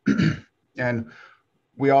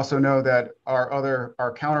we also know that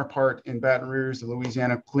our counterpart in Baton Rouge, the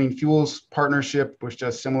Louisiana Clean Fuels Partnership, which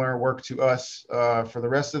does similar work to us for the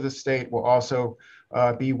rest of the state, will also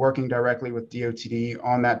be working directly with DOTD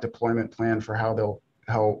on that deployment plan for how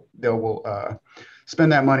they will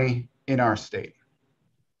spend that money in our state.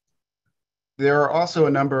 There are also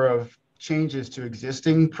a number of changes to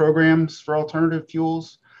existing programs for alternative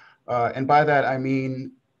fuels. And by that, I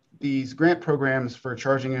mean, these grant programs for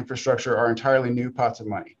charging infrastructure are entirely new pots of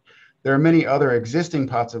money. There are many other existing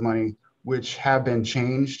pots of money which have been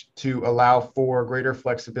changed to allow for greater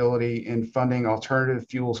flexibility in funding alternative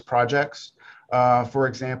fuels projects. For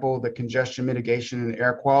example, the Congestion Mitigation and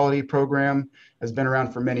Air Quality Program has been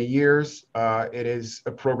around for many years. It is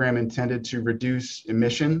a program intended to reduce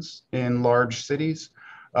emissions in large cities.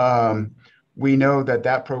 We know that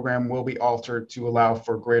that program will be altered to allow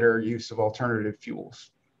for greater use of alternative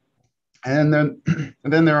fuels. And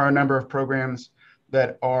then there are a number of programs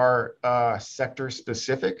that are sector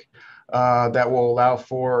specific that will allow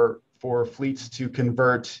for fleets to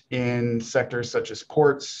convert in sectors such as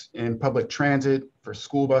ports, in public transit, for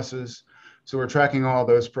school buses. So we're tracking all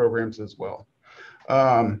those programs as well.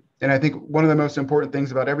 And I think one of the most important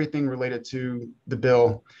things about everything related to the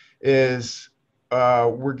bill is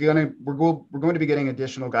we're going to be getting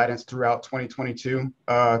additional guidance throughout 2022.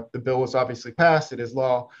 The bill was obviously passed, it is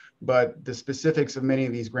law, but the specifics of many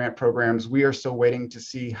of these grant programs, we are still waiting to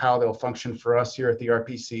see how they'll function for us here at the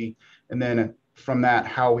RPC. And then from that,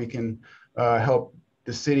 how we can help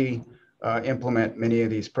the city implement many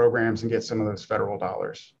of these programs and get some of those federal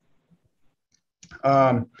dollars.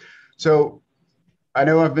 So I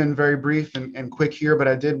know I've been very brief and quick here, but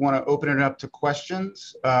I did want to open it up to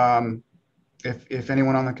questions. If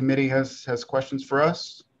anyone on the committee has questions for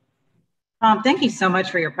us. Thank you so much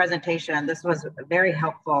for your presentation. This was very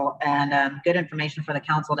helpful and good information for the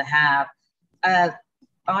council to have.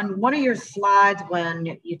 On one of your slides,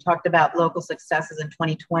 when you talked about local successes in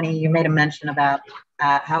 2020, you made a mention about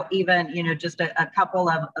how even, just a couple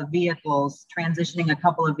of vehicles, transitioning a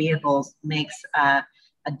couple of vehicles makes a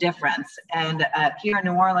difference. And here in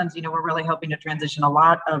New Orleans, we're really hoping to transition a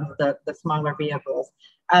lot of the smaller vehicles.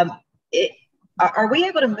 Are we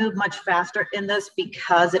able to move much faster in this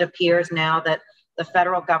because it appears now that the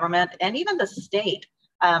federal government and even the state,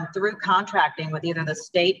 through contracting with either the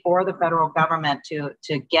state or the federal government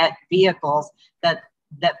to get vehicles, that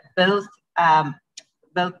that both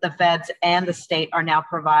the feds and the state are now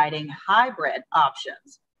providing hybrid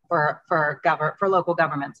options for local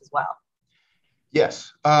governments as well.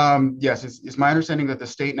 Yes, yes. It's my understanding that the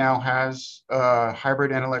state now has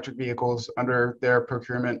hybrid and electric vehicles under their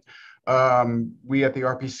procurement. We at the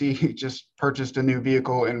RPC just purchased a new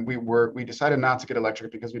vehicle, and we decided not to get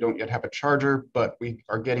electric because we don't yet have a charger, but we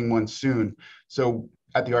are getting one soon. So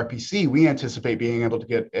at the RPC, we anticipate being able to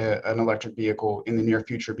get an electric vehicle in the near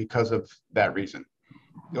future because of that reason.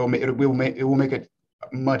 It will make it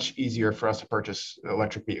much easier for us to purchase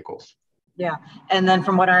electric vehicles. Yeah, and then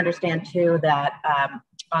from what I understand too, that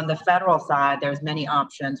on the federal side, there's many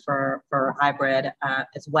options for hybrid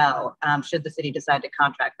as well, should the city decide to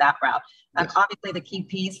contract that route. Yes. Obviously, the key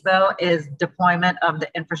piece though is deployment of the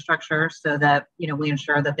infrastructure so that we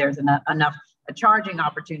ensure that there's enough charging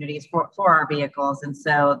opportunities for our vehicles, and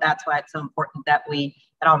so that's why it's so important that we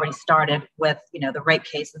had already started with the rate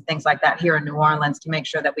case and things like that here in New Orleans to make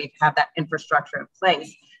sure that we have that infrastructure in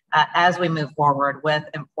place. As we move forward with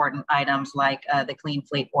important items like the Clean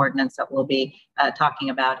Fleet Ordinance that we'll be talking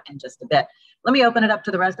about in just a bit. Let me open it up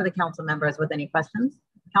to the rest of the council members with any questions.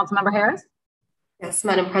 Councilmember Harris? Yes,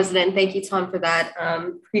 Madam President, thank you, Tom, for that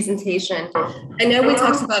presentation. I know we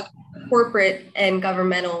talked about corporate and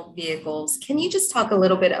governmental vehicles. Can you just talk a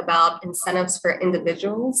little bit about incentives for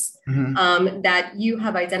individuals that you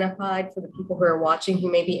have identified for the people who are watching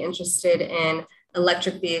who may be interested in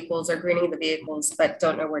electric vehicles or greening the vehicles, but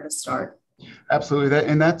don't know where to start? Absolutely,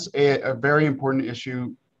 that's a very important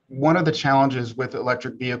issue. One of the challenges with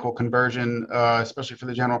electric vehicle conversion, especially for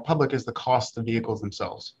the general public, is the cost of vehicles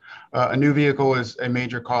themselves. A new vehicle is a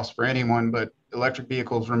major cost for anyone, but electric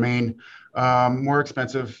vehicles remain more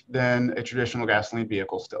expensive than a traditional gasoline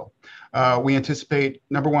vehicle still. We anticipate,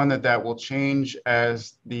 number one, that will change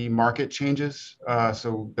as the market changes,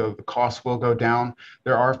 so the cost will go down.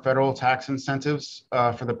 There are federal tax incentives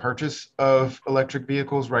for the purchase of electric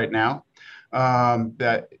vehicles right now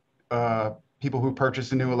that people who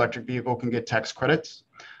purchase a new electric vehicle can get tax credits,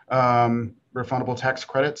 refundable tax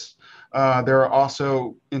credits. There are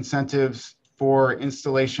also incentives for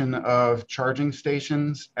installation of charging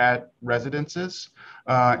stations at residences.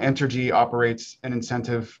 Entergy operates an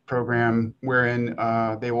incentive program wherein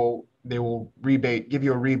they will give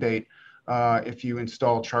you a rebate if you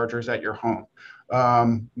install chargers at your home.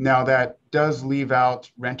 Now that does leave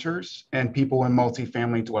out renters and people in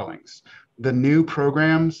multifamily dwellings. The new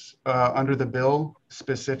programs under the bill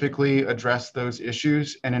specifically address those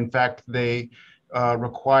issues, and in fact, they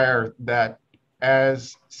require that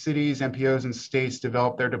as cities, MPOs, and states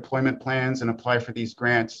develop their deployment plans and apply for these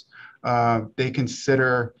grants, they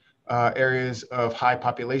consider areas of high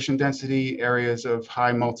population density, areas of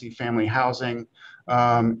high multifamily housing,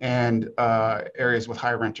 and areas with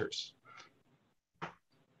high renters.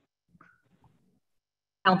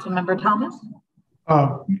 Councilmember Thomas?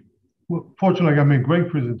 Well, fortunately, I mean, great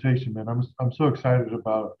presentation, man. I'm so excited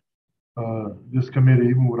about this committee,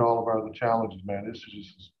 even with all of our other challenges, man. It's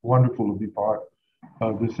just wonderful to be part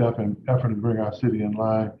of this effort to bring our city in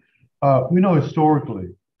line. We know historically,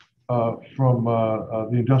 from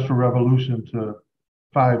the Industrial Revolution to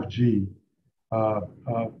 5G,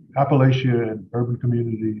 Appalachia and urban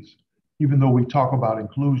communities, even though we talk about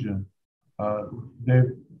inclusion,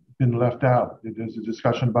 they've been left out. There's a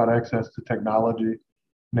discussion about access to technology.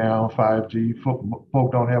 Now 5G,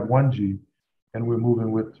 folk don't have 1G, and we're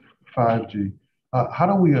moving with 5G. How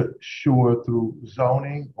do we assure through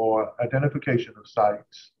zoning or identification of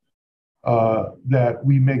sites that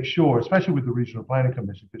we make sure, especially with the Regional Planning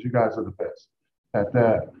Commission, because you guys are the best at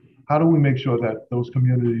that, how do we make sure that those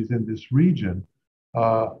communities in this region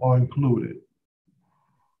are included?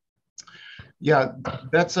 Yeah,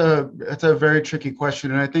 that's a very tricky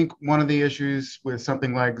question. And I think one of the issues with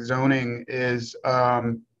something like zoning is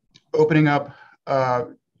opening up,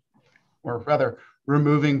 or rather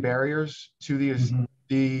removing barriers to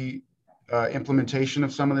the implementation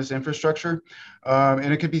of some of this infrastructure.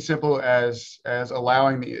 And it could be simple as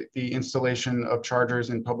allowing the installation of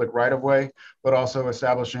chargers in public right-of-way, but also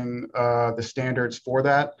establishing the standards for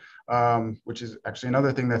that. Which is actually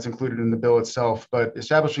another thing that's included in the bill itself, but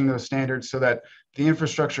establishing those standards so that the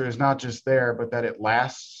infrastructure is not just there, but that it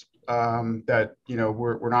lasts, that,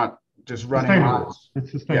 we're not just running out.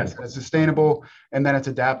 It's sustainable. Yes, it's sustainable, and then it's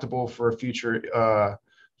adaptable for future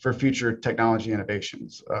technology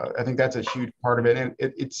innovations. I think that's a huge part of it. And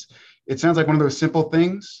it sounds like one of those simple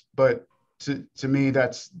things, but to me,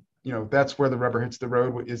 that's where the rubber hits the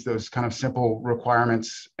road, is those kind of simple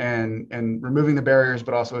requirements and removing the barriers,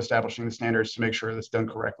 but also establishing the standards to make sure that's done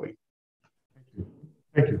correctly.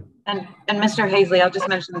 Thank you. And Mr. Hazley, I'll just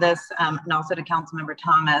mention this, and also to Councilmember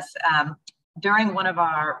Thomas. During one of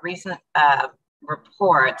our recent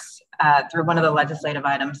reports through one of the legislative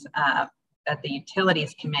items at the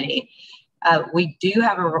Utilities Committee, we do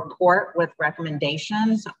have a report with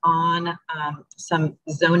recommendations on some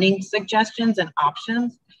zoning suggestions and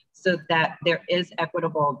options so that there is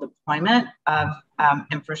equitable deployment of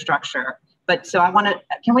infrastructure. But so I want to,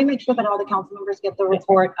 can we make sure that all the council members get the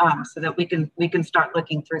report so that we can start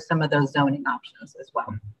looking through some of those zoning options as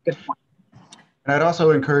well? Good point. And I'd also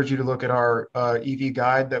encourage you to look at our EV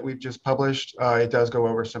guide that we've just published. It does go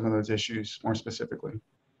over some of those issues more specifically.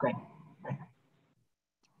 Great.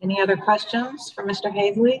 Any other questions for Mr.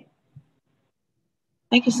 Hazley?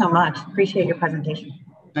 Thank you so much. Appreciate your presentation.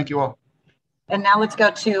 Thank you all. And now let's go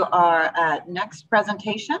to our next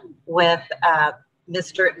presentation with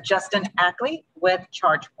Mr. Justin Ackley with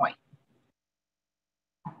ChargePoint.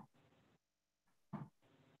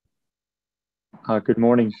 Good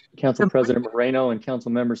morning, Council President Moreno and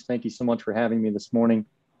council members. Thank you so much for having me this morning.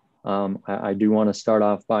 I do want to start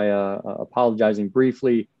off by apologizing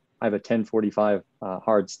briefly. I have a 10:45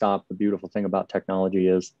 hard stop. The beautiful thing about technology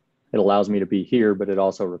is it allows me to be here, but it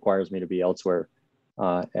also requires me to be elsewhere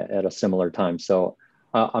at a similar time. So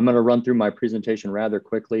I'm going to run through my presentation rather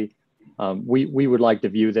quickly. We would like to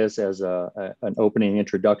view this as an opening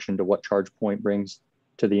introduction to what ChargePoint brings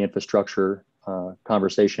to the infrastructure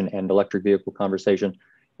conversation and electric vehicle conversation.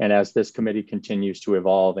 And as this committee continues to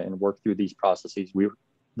evolve and work through these processes, we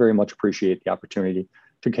very much appreciate the opportunity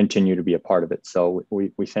to continue to be a part of it. So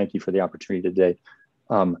we thank you for the opportunity today.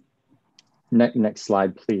 Next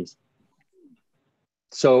slide, please.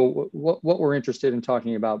 So what we're interested in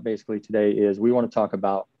talking about basically today is we want to talk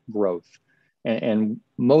about growth and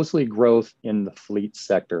mostly growth in the fleet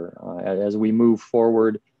sector. As we move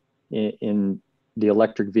forward in the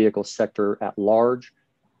electric vehicle sector at large,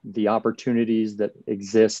 the opportunities that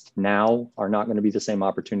exist now are not going to be the same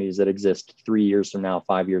opportunities that exist 3 years from now,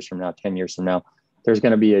 5 years from now, 10 years from now. There's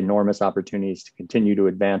going to be enormous opportunities to continue to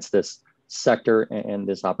advance this sector and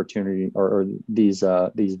this opportunity or these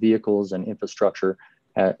vehicles and infrastructure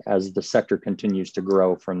as the sector continues to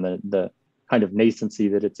grow from the kind of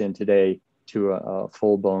nascency that it's in today to a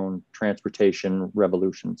full-blown transportation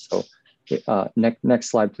revolution. So next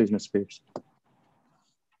slide, please, Ms. Spears.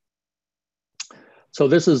 So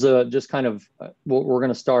this is just kind of, we're going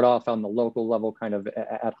to start off on the local level kind of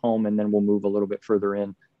at home, and then we'll move a little bit further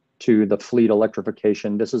in to the fleet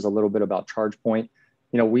electrification. This is a little bit about ChargePoint.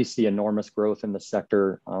 You know, we see enormous growth in the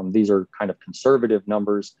sector. These are kind of conservative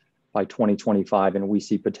numbers by 2025, and we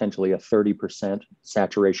see potentially a 30%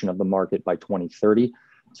 saturation of the market by 2030.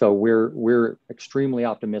 So we're extremely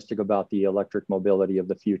optimistic about the electric mobility of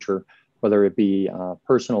the future, whether it be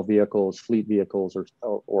personal vehicles, fleet vehicles,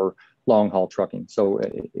 or long haul trucking. So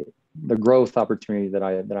the growth opportunity that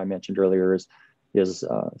I mentioned earlier is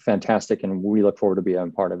fantastic, and we look forward to being a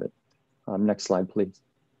part of it. Next slide, please.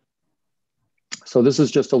 So this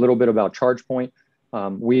is just a little bit about ChargePoint.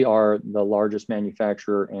 We are the largest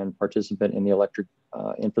manufacturer and participant in the electric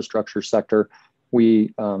infrastructure sector.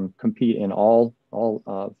 We compete in all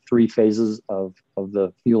three phases of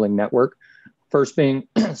the fueling network. First being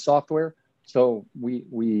software. So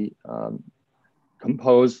we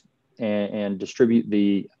compose and distribute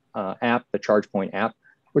the app, the ChargePoint app,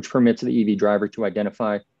 which permits the EV driver to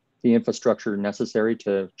identify the infrastructure necessary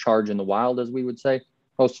to charge in the wild, as we would say.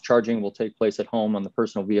 Most charging will take place at home on the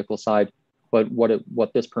personal vehicle side, but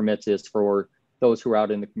what this permits is for those who are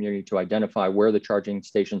out in the community to identify where the charging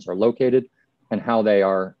stations are located and how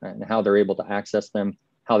they're able to access them,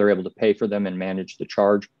 how they're able to pay for them and manage the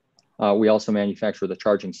charge. We also manufacture the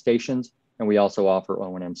charging stations, and we also offer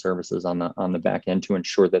O&M services on the back end to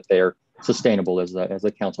ensure that they're sustainable, as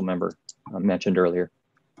the council member mentioned earlier.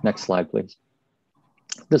 Next slide, please.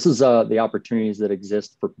 This is the opportunities that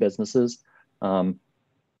exist for businesses.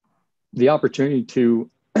 The opportunity to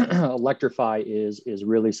electrify is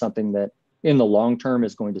really something that in the long term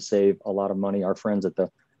is going to save a lot of money. Our friends at the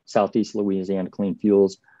Southeast Louisiana Clean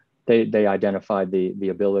Fuels, they identified the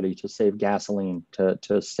ability to save gasoline,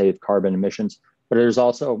 to save carbon emissions, but there's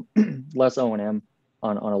also less O&M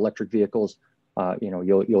on electric vehicles.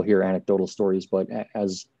 You'll hear anecdotal stories, but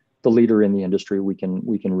as the leader in the industry, we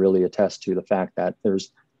can really attest to the fact that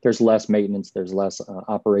there's less maintenance, there's less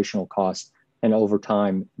operational costs, and over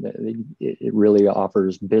time, it really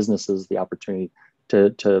offers businesses the opportunity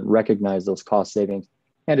to recognize those cost savings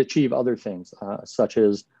and achieve other things, such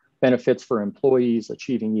as benefits for employees,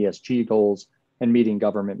 achieving ESG goals, and meeting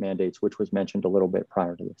government mandates, which was mentioned a little bit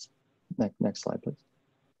prior to this. Next slide, please.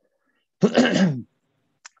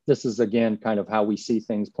 this is again kind of how we see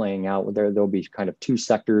things playing out. There'll be kind of two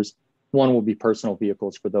sectors. One will be personal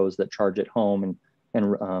vehicles for those that charge at home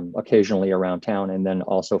and occasionally around town, and then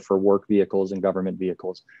also for work vehicles and government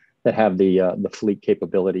vehicles that have the fleet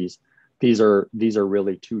capabilities. These are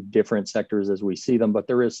really two different sectors as we see them, but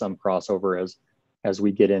there is some crossover as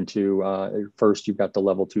we get into first you've got the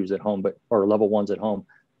level 2s at home, or level 1s at home.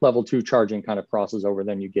 Level 2 charging kind of crosses over,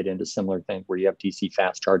 then you get into similar things where you have DC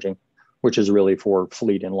fast charging, which is really for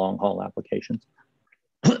fleet and long haul applications.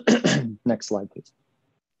 Next slide, please.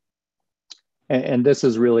 And this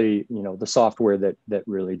is really, the software that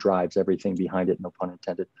really drives everything behind it, no pun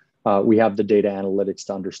intended. We have the data analytics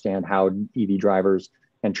to understand how EV drivers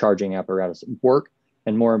and charging apparatus work.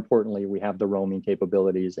 And more importantly, we have the roaming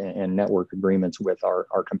capabilities and network agreements with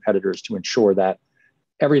our competitors to ensure that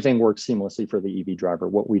everything works seamlessly for the EV driver.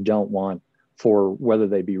 What we don't want for whether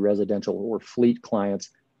they be residential or fleet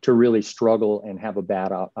clients to really struggle and have a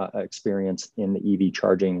bad experience in the EV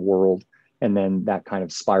charging world. And then that kind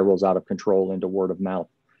of spirals out of control into word of mouth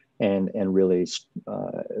and really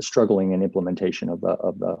struggling in implementation of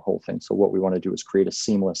the whole thing. So what we want to do is create a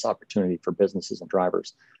seamless opportunity for businesses and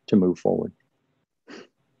drivers to move forward.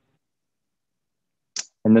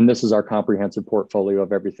 And then this is our comprehensive portfolio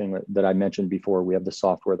of everything that I mentioned before. We have the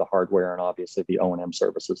software, the hardware, and obviously the O&M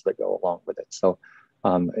services that go along with it. So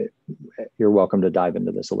you're welcome to dive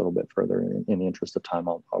into this a little bit further. In the interest of time,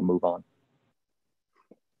 I'll move on.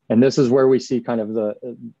 And this is where we see kind of the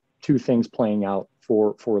two things playing out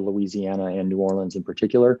for Louisiana and New Orleans in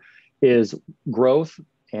particular is growth.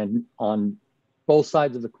 And on both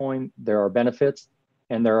sides of the coin, there are benefits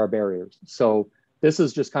and there are barriers. So this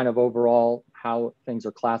is just kind of overall how things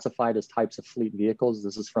are classified as types of fleet vehicles.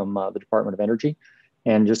 This is from the Department of Energy,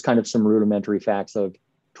 and just kind of some rudimentary facts of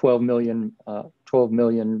 12 million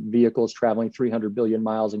vehicles traveling 300 billion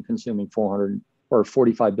miles and consuming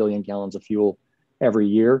 45 billion gallons of fuel every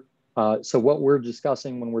year. So what we're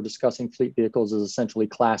discussing when we're discussing fleet vehicles is essentially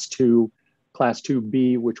class 2, class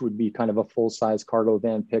 2B, which would be kind of a full-size cargo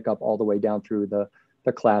van pickup all the way down through the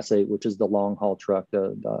class 8, which is the long haul truck,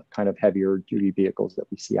 the kind of heavier duty vehicles that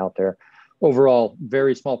we see out there. Overall,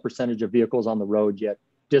 very small percentage of vehicles on the road, yet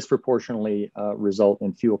disproportionately result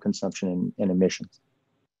in fuel consumption and emissions.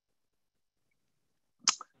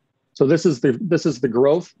 So this is the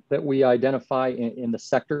growth that we identify in the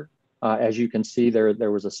sector. As you can see,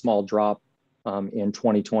 there was a small drop in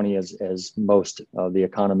 2020 as most of the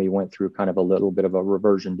economy went through kind of a little bit of a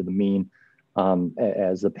reversion to the mean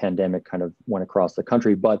as the pandemic kind of went across the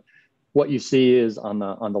country. But what you see is on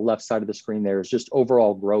the left side of the screen there is just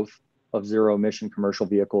overall growth of zero emission commercial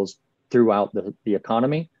vehicles throughout the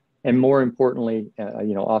economy. And more importantly,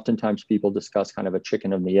 oftentimes people discuss kind of a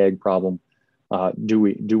chicken and the egg problem. Do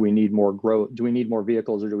we need more growth? Do we need more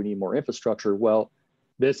vehicles or do we need more infrastructure? Well,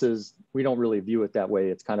 we don't really view it that way.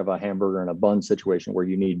 It's kind of a hamburger and a bun situation where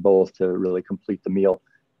you need both to really complete the meal.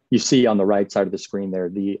 You see on the right side of the screen there,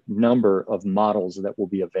 the number of models that will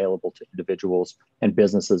be available to individuals and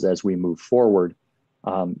businesses as we move forward.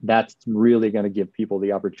 That's really going to give people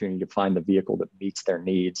the opportunity to find the vehicle that meets their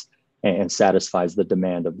needs and satisfies the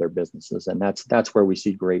demand of their businesses. And that's where we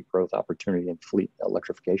see great growth opportunity in fleet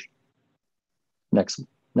electrification. Next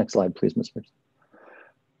slide, please, Ms. Pierce.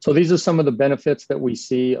 So these are some of the benefits that we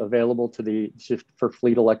see available for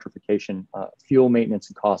fleet electrification, fuel maintenance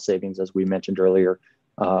and cost savings, as we mentioned earlier.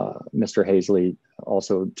 Mr. Hazley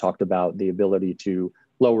also talked about the ability to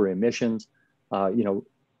lower emissions. On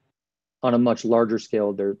a much larger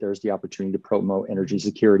scale, there's the opportunity to promote energy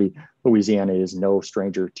security. Louisiana is no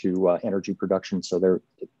stranger to energy production, so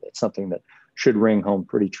it's something that should ring home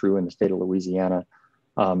pretty true in the state of Louisiana.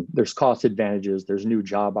 There's cost advantages, there's new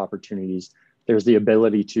job opportunities, there's the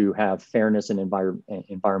ability to have fairness in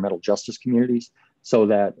environmental justice communities, so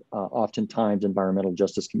that oftentimes environmental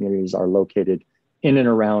justice communities are located in and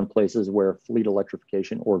around places where fleet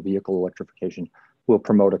electrification or vehicle electrification will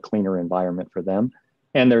promote a cleaner environment for them.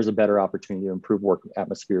 And there's a better opportunity to improve work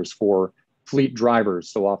atmospheres for fleet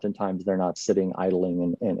drivers. So oftentimes they're not sitting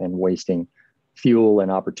idling and wasting fuel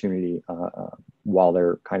and opportunity while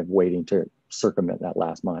they're kind of waiting to circumvent that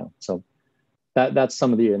last mile. So that's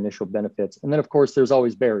some of the initial benefits. And then of course, there's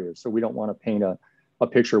always barriers. So we don't want to paint a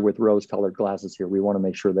picture with rose-colored glasses here. We want to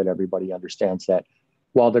make sure that everybody understands that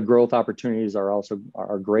while the growth opportunities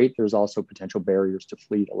are great, there's also potential barriers to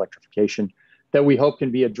fleet electrification that we hope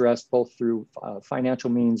can be addressed both through financial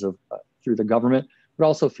means through the government, but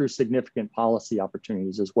also through significant policy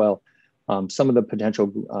opportunities as well. Some of the potential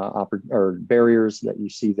barriers that you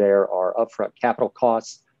see there are upfront capital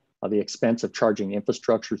costs, the expense of charging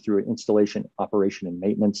infrastructure through installation, operation, and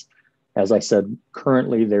maintenance. As I said,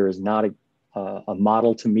 currently there is not a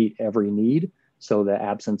model to meet every need. So the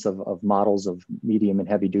absence of models of medium and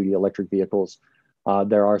heavy duty electric vehicles.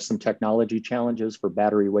 There are some technology challenges for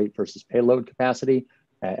battery weight versus payload capacity,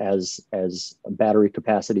 as battery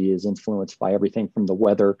capacity is influenced by everything from the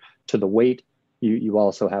weather to the weight. You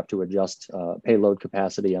also have to adjust payload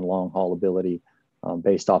capacity and long haul ability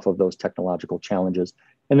based off of those technological challenges.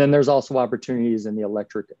 And then there's also opportunities in the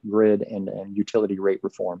electric grid and utility rate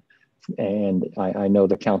reform. And I know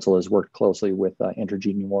the council has worked closely with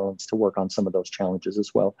Entergy New Orleans to work on some of those challenges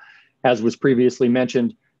as well. As was previously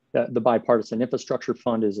mentioned, the Bipartisan Infrastructure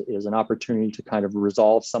Fund is an opportunity to kind of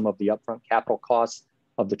resolve some of the upfront capital costs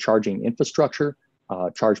of the charging infrastructure.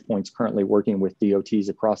 ChargePoint's currently working with DOTs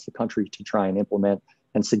across the country to try and implement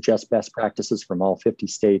and suggest best practices from all 50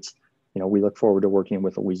 states. We look forward to working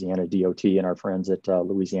with Louisiana DOT and our friends at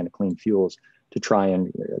Louisiana Clean Fuels to try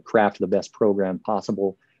and craft the best program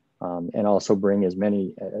possible, and also bring as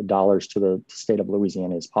many dollars to the state of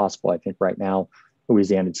Louisiana as possible. I think right now,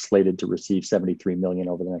 Louisiana is slated to receive $73 million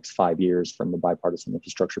over the next 5 years from the Bipartisan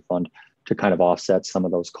Infrastructure Fund to kind of offset some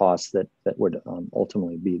of those costs that would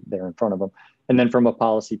ultimately be there in front of them. And then from a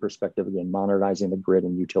policy perspective, again, modernizing the grid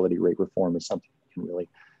and utility rate reform is something that can really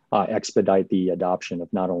expedite the adoption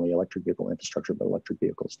of not only electric vehicle infrastructure, but electric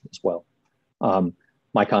vehicles as well.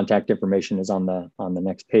 My contact information is on the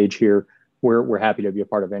next page here. We're happy to be a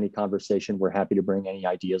part of any conversation. We're happy to bring any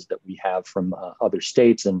ideas that we have from other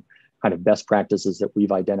states and kind of best practices that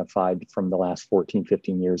we've identified from the last 14,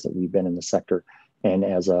 15 years that we've been in the sector and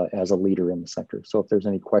as a leader in the sector. So if there's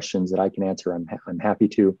any questions that I can answer, I'm happy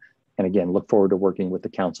to. And again, look forward to working with the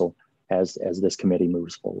council as this committee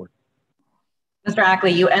moves forward. Mr.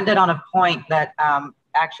 Ackley, you ended on a point that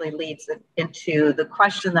actually leads into the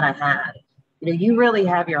question that I had. You really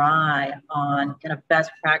have your eye on kind of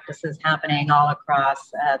best practices happening all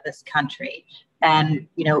across this country, and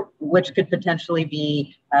which could potentially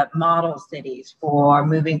be model cities for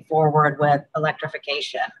moving forward with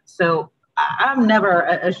electrification. So I'm never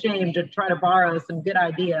ashamed to try to borrow some good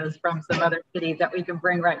ideas from some other cities that we can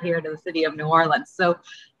bring right here to the city of New Orleans. So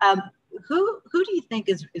who do you think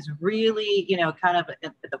is really, kind of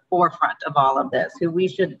at the forefront of all of this, who we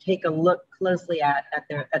should take a look closely at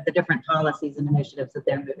the different policies and initiatives that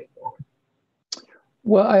they're moving forward?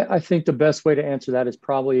 Well, I think the best way to answer that is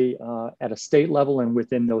probably at a state level, and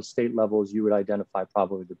within those state levels, you would identify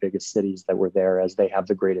probably the biggest cities that were there as they have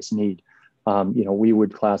the greatest need. We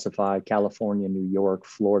would classify California, New York,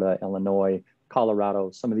 Florida, Illinois,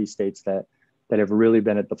 Colorado, some of these states that have really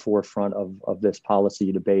been at the forefront of this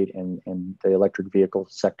policy debate and the electric vehicle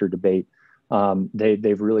sector debate.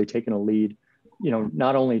 They've really taken a lead.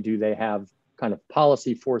 Not only do they have kind of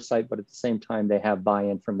policy foresight, but at the same time, they have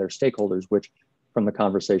buy-in from their stakeholders, which from the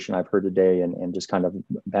conversation I've heard today and just kind of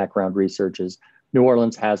background research is New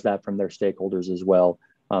Orleans has that from their stakeholders as well.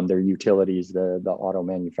 Their utilities, the auto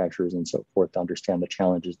manufacturers and so forth, to understand the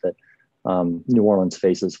challenges that New Orleans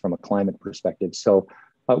faces from a climate perspective. So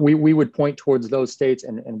we would point towards those states,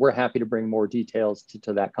 and we're happy to bring more details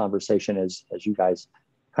to that conversation as you guys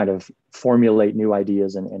kind of formulate new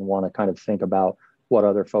ideas and want to kind of think about what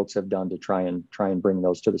other folks have done to try and bring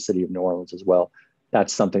those to the city of New Orleans as well.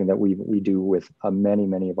 That's something that we do with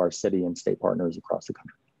many of our city and state partners across the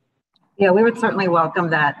country. Yeah, we would certainly welcome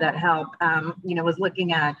that help. Was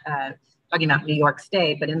looking at talking about New York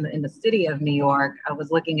State, but in the city of New York, I was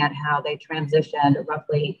looking at how they transitioned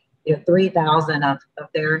roughly 3,000 of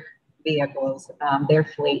their vehicles, their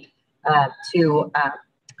fleet, to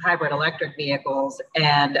hybrid electric vehicles,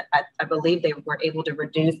 and I believe they were able to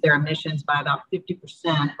reduce their emissions by about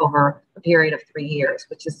 50% over a period of 3 years,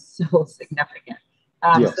 which is so significant.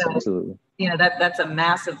 Yes, so, absolutely. That's a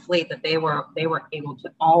massive fleet that they were able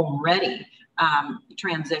to already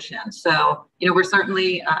transition. So, we're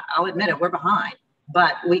certainly, I'll admit it, we're behind,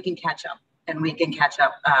 but we can catch up, and we can catch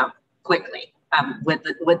up quickly with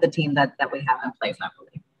the team that we have in place, I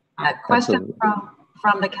believe. Question absolutely.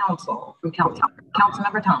 From the council, from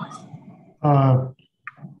Councilmember Thomas.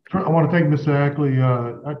 I want to thank Mr. Ackley.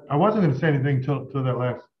 I wasn't going to say anything till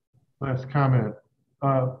that last comment.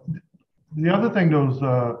 The other thing those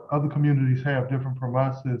other communities have different from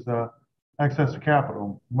us is access to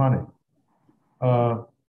capital, money. As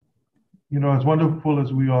wonderful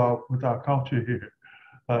as we are with our culture here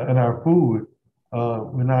and our food,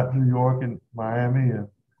 we're not New York and Miami and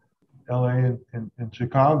LA and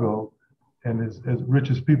Chicago, and as rich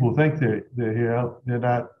as people think they're here, they're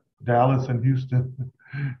not Dallas and Houston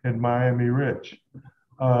and Miami rich.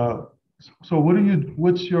 So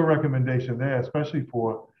what's your recommendation there, especially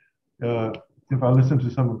for if I listen to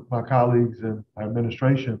some of my colleagues and our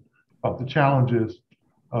administration about the challenges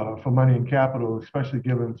for money and capital, especially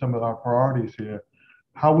given some of our priorities here.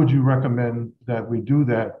 How would you recommend that we do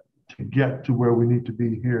that to get to where we need to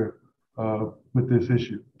be here with this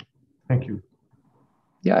issue? Thank you.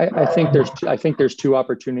 Yeah, I think there's two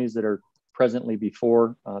opportunities that are presently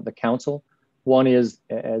before the council. One is,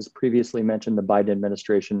 as previously mentioned, the Biden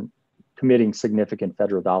administration committing significant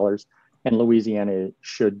federal dollars, and Louisiana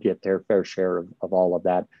should get their fair share of all of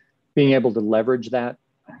that. Being able to leverage that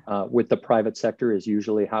with the private sector is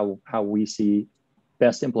usually how we see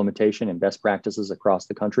best implementation and best practices across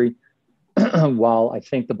the country. While I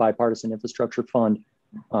think the Bipartisan Infrastructure Fund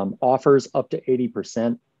offers up to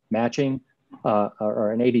 80% matching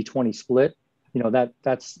or an 80-20 split,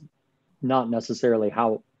 that's not necessarily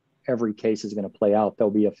how every case is going to play out.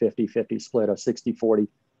 There'll be a 50-50 split, a 60-40,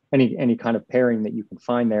 any kind of pairing that you can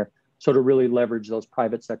find there. So to really leverage those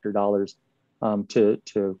private sector dollars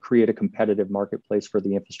to create a competitive marketplace for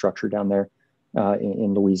the infrastructure down there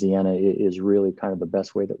in Louisiana is really kind of the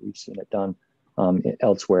best way that we've seen it done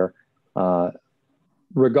elsewhere,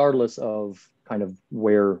 regardless of kind of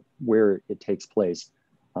where it takes place.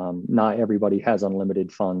 Not everybody has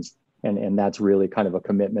unlimited funds, and that's really kind of a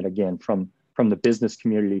commitment again from the business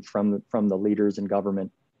community, from the leaders in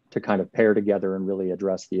government to kind of pair together and really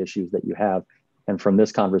address the issues that you have. And from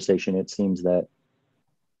this conversation, it seems that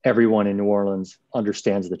everyone in New Orleans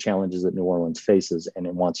understands the challenges that New Orleans faces and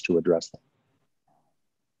it wants to address them.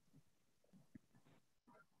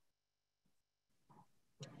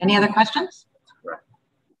 Any other questions?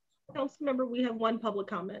 Councilmember, we have one public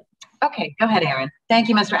comment. Okay, go ahead, Aaron. Thank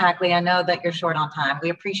you, Mr. Ackley. I know that you're short on time. We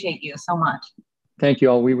appreciate you so much. Thank you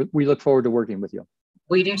all. We look forward to working with you.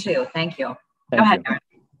 We do too. Thank you. Go ahead, Aaron.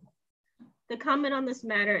 The comment on this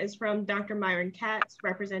matter is from Dr. Myron Katz,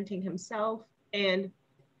 representing himself and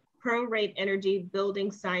Pro-Rate Energy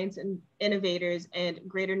Building Science and Innovators and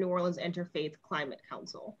Greater New Orleans Interfaith Climate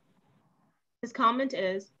Council. His comment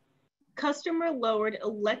is, Customer Lowered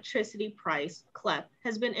Electricity Price, CLEP,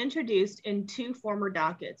 has been introduced in two former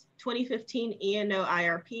dockets, 2015 E&O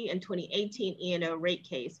IRP and 2018 E&O rate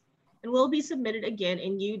case, and will be submitted again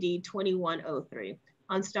in UD 2103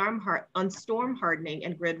 on storm hardening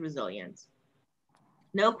and grid resilience.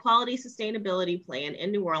 No quality sustainability plan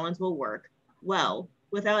in New Orleans will work well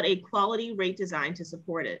without a quality rate design to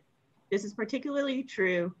support it. This is particularly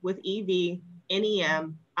true with EV,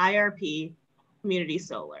 NEM, IRP, community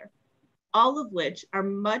solar, all of which are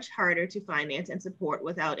much harder to finance and support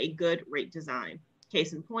without a good rate design.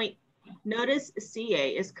 Case in point, notice CA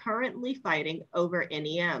is currently fighting over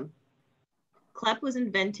NEM. CLEP was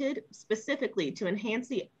invented specifically to enhance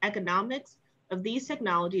the economics of these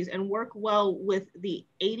technologies and work well with the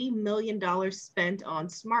 $80 million spent on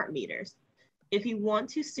smart meters. If you want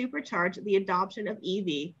to supercharge the adoption of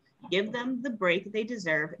EV, give them the break they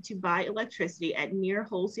deserve to buy electricity at near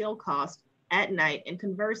wholesale cost at night, and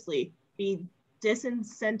conversely, be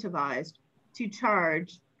disincentivized to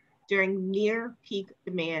charge during near peak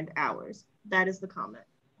demand hours. That is the comment.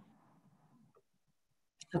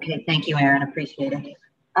 Okay, thank you, Aaron, appreciate it.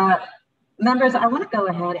 Members, I want to go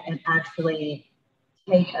ahead and actually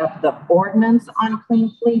take up the ordinance on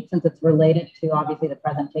Clean Fleet since it's related to obviously the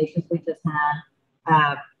presentations we just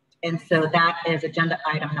had. And so that is agenda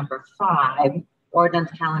item number 5, ordinance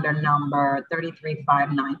calendar number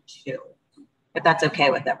 33592, if that's okay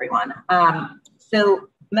with everyone. So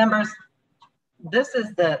members, this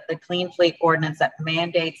is the Clean Fleet ordinance that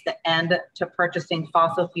mandates the end to purchasing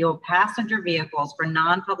fossil fuel passenger vehicles for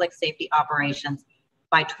non-public safety operations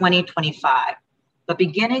by 2025. But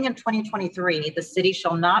beginning in 2023, the city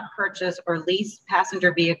shall not purchase or lease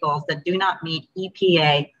passenger vehicles that do not meet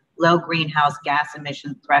EPA low greenhouse gas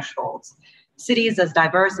emission thresholds. Cities as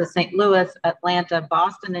diverse as St. Louis, Atlanta,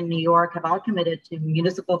 Boston, and New York have all committed to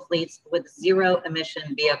municipal fleets with zero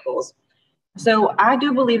emission vehicles. So I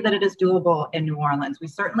do believe that it is doable in New Orleans. We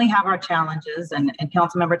certainly have our challenges, and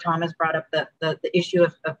Councilmember Thomas brought up the issue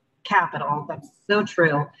of capital. That's so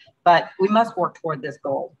true, but we must work toward this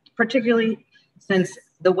goal, particularly since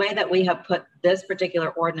the way that we have put this particular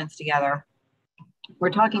ordinance together, we're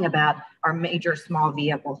talking about our major small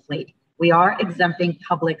vehicle fleet. We are exempting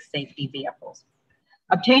public safety vehicles.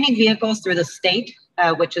 Obtaining vehicles through the state,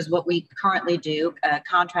 which is what we currently do,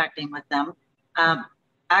 contracting with them,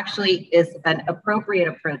 actually is an appropriate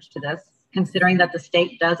approach to this, considering that the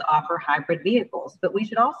state does offer hybrid vehicles. But we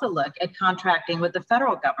should also look at contracting with the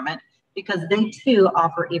federal government because they too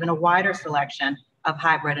offer even a wider selection of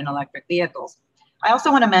hybrid and electric vehicles. I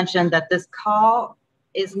also want to mention that this call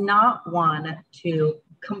is not one to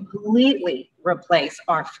completely replace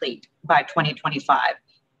our fleet by 2025.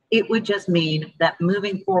 It would just mean that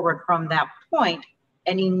moving forward from that point,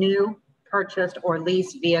 any new purchased or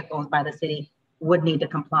leased vehicles by the city would need to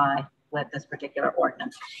comply with this particular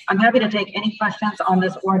ordinance. I'm happy to take any questions on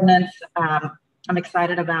this ordinance. I'm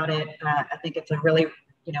excited about it. I think it's a really,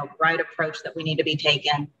 right approach that we need to be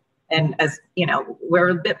taken. And as you know, we're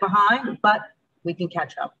a bit behind, but we can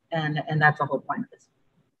catch up. And that's the whole point of this.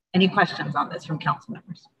 Any questions on this from council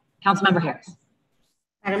members? Councilmember Harris.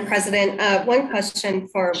 Madam President, one question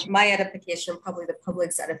for my edification, probably the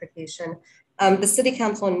public's edification. The city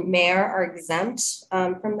council and mayor are exempt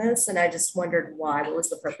from this, and I just wondered why. What was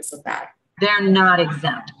the purpose of that? They're not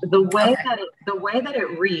exempt. The way that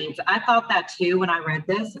it reads, I thought that too when I read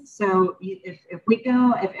this. So if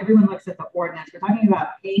everyone looks at the ordinance, we're talking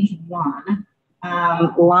about page 1,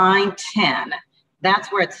 line 10.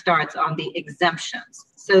 That's where it starts on the exemptions.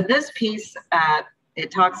 So this piece,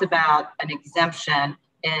 it talks about an exemption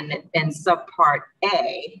in subpart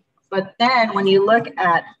A, but then when you look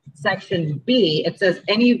at section B, it says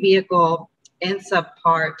any vehicle in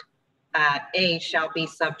subpart A shall be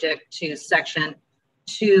subject to section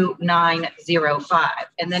 2905.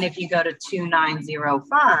 And then if you go to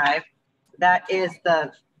 2905, that is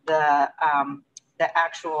the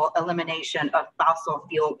actual elimination of fossil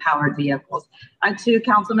fuel powered vehicles. I too,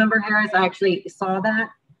 Councilmember Harris, I actually saw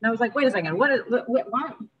that and I was like, wait a second, why?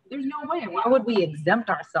 There's no way. Why would we exempt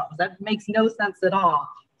ourselves? That makes no sense at all.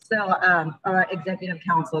 So our executive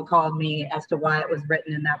council called me as to why it was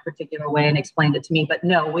written in that particular way and explained it to me. But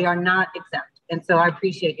no, we are not exempt. And so I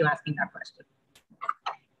appreciate you asking that question.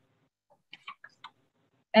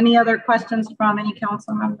 Any other questions from any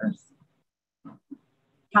council members?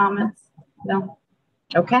 Comments? No?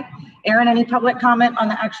 Okay. Erin, any public comment on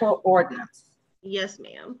the actual ordinance? Yes,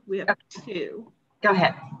 ma'am. We have 2. Go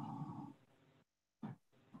ahead.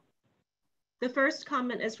 The first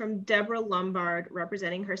comment is from Deborah Lombard,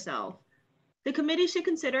 representing herself. The committee should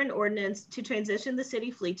consider an ordinance to transition the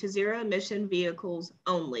city fleet to zero-emission vehicles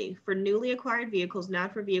only for newly acquired vehicles,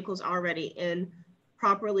 not for vehicles already in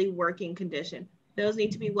properly working condition. Those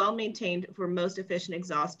need to be well-maintained for most efficient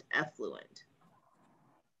exhaust effluent.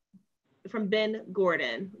 From Ben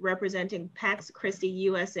Gordon, representing Pax Christi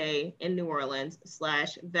USA in New Orleans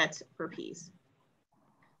 / Vets for Peace.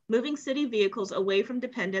 Moving city vehicles away from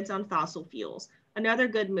dependence on fossil fuels. Another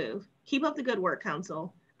good move. Keep up the good work,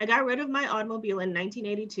 council. I got rid of my automobile in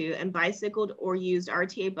 1982 and bicycled or used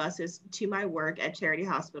RTA buses to my work at Charity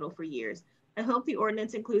Hospital for years. I hope the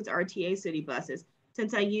ordinance includes RTA city buses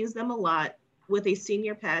since I use them a lot with a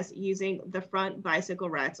senior pass using the front bicycle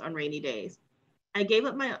racks on rainy days. I gave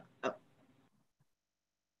up my,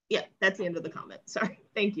 yeah, that's the end of the comment. Sorry,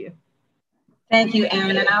 thank you. Thank you,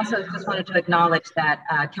 Erin. And I also just wanted to acknowledge that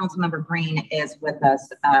Councilmember Green is with us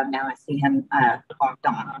now. I see him logged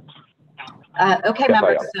on. Okay,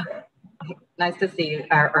 members, so, nice to see you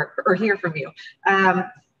or hear from you.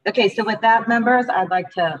 Okay, so with that, members, I'd like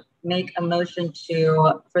to make a motion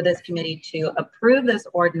for this committee to approve this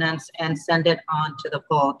ordinance and send it on to the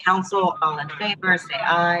full council. All in favor, say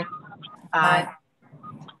aye. Aye.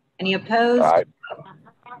 Any opposed? Aye.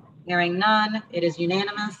 Hearing none, it is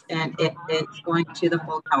unanimous and it is going to the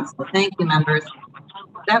full council. Thank you, members.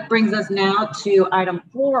 That brings us now to item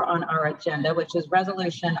 4 on our agenda, which is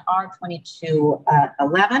resolution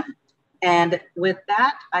R2211. And with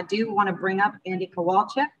that, I do want to bring up Andy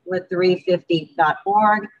Kowalczyk with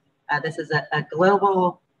 350.org. This is a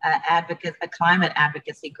global a climate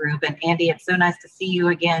advocacy group. And Andy, it's so nice to see you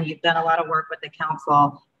again. You've done a lot of work with the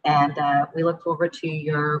council and we look forward to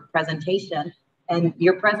your presentation. And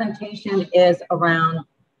your presentation is around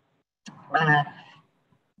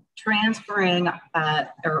transferring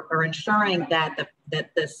or ensuring that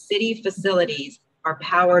the city facilities are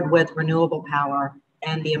powered with renewable power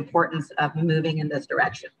and the importance of moving in this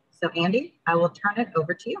direction. So Andy, I will turn it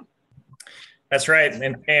over to you. That's right.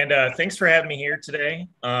 And thanks for having me here today.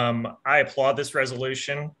 I applaud this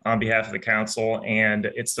resolution on behalf of the council,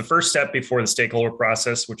 and it's the first step before the stakeholder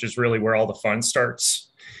process, which is really where all the fun starts.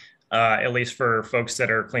 At least for folks that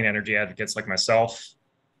are clean energy advocates like myself.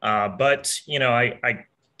 But, you know, I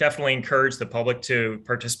definitely encourage the public to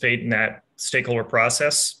participate in that stakeholder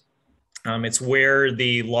process. It's where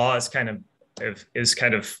the law is kind of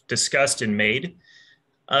discussed and made.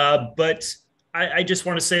 But I just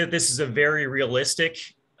want to say that this is a very realistic,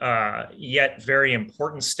 yet very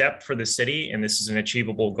important step for the city. And this is an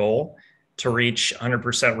achievable goal to reach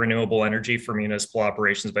 100% renewable energy for municipal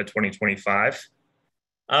operations by 2025.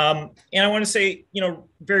 And I want to say, you know,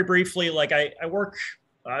 very briefly, like I work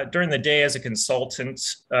during the day as a consultant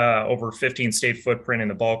over 15 state footprint in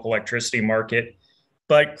the bulk electricity market.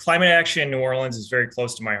 But climate action in New Orleans is very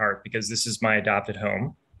close to my heart because this is my adopted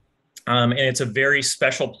home. And it's a very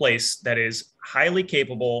special place that is highly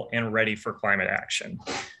capable and ready for climate action.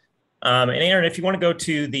 And Aaron, if you want to go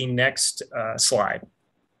to the next slide.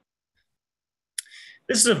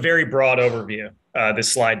 This is a very broad overview,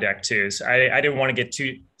 this slide deck too. So I didn't want to get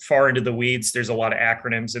too far into the weeds. There's a lot of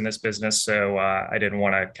acronyms in this business, so I didn't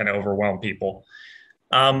want to kind of overwhelm people.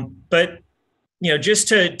 But just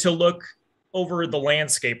to look over the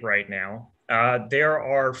landscape right now, there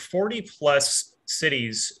are 40 plus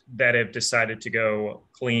cities that have decided to go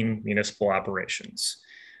clean municipal operations.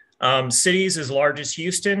 Cities as large as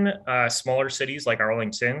Houston, smaller cities like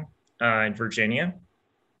Arlington in Virginia,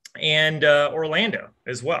 and Orlando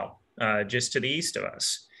as well, just to the east of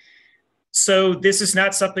us. So this is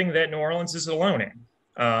not something that New Orleans is alone in.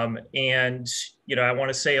 And I want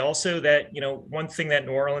to say also that, one thing that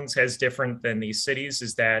New Orleans has different than these cities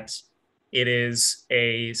is that it is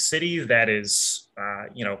a city that is,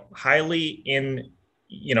 highly in,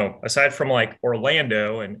 aside from like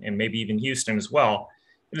Orlando and maybe even Houston as well,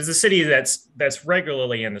 it is a city that's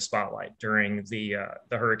regularly in the spotlight during the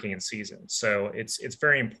hurricane season. So it's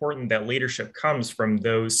very important that leadership comes from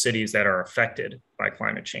those cities that are affected by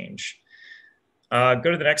climate change. Go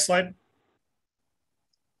to the next slide.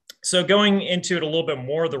 So going into it a little bit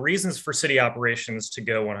more, the reasons for city operations to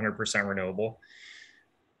go 100% renewable.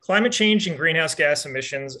 Climate change and greenhouse gas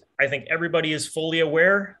emissions, I think everybody is fully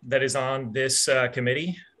aware that is on this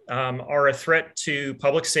committee, are a threat to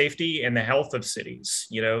public safety and the health of cities.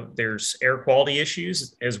 There's air quality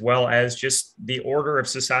issues as well as just the order of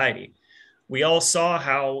society. We all saw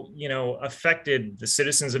how, affected the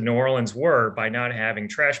citizens of New Orleans were by not having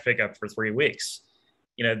trash pickup for 3 weeks.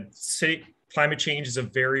 City climate change is a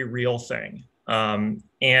very real thing.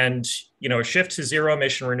 And a shift to zero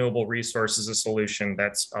emission renewable resources is a solution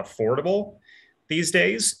that's affordable these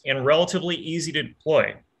days and relatively easy to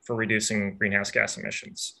deploy for reducing greenhouse gas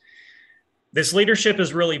emissions. This leadership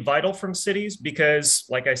is really vital from cities because,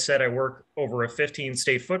 like I said, I work over a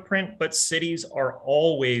 15-state footprint, but cities are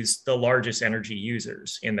always the largest energy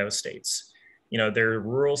users in those states. There are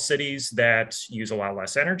rural cities that use a lot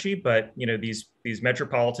less energy, but these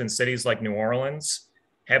metropolitan cities like New Orleans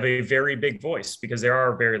have a very big voice because there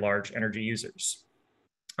are very large energy users.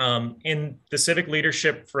 And the civic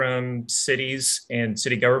leadership from cities and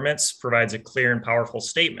city governments provides a clear and powerful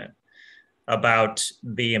statement about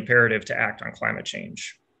the imperative to act on climate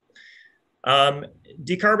change.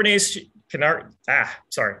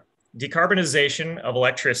 Decarbonization of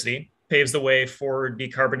electricity paves the way for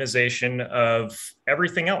decarbonization of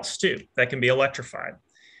everything else too that can be electrified.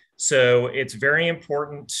 So it's very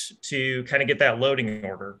important to kind of get that loading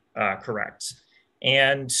order correct.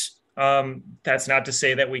 And that's not to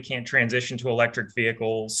say that we can't transition to electric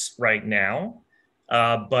vehicles right now,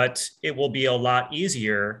 but it will be a lot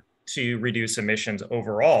easier to reduce emissions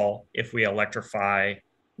overall if we electrify,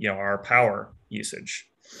 our power usage,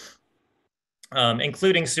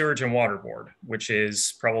 including sewage and water board, which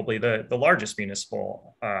is probably the largest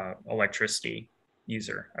municipal electricity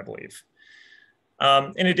user, I believe.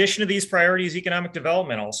 In addition to these priorities, economic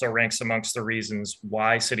development also ranks amongst the reasons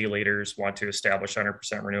why city leaders want to establish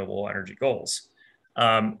 100% renewable energy goals.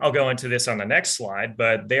 I'll go into this on the next slide,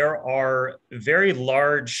 but there are very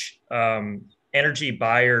large energy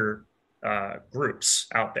buyer groups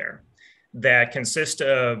out there that consist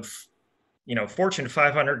of Fortune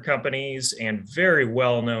 500 companies and very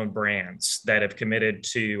well-known brands that have committed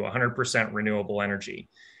to 100% renewable energy.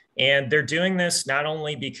 And they're doing this not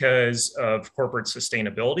only because of corporate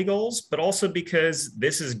sustainability goals, but also because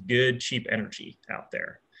this is good, cheap energy out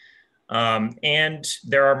there. And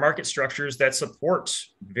there are market structures that support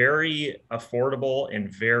very affordable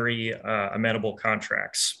and very amenable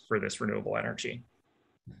contracts for this renewable energy.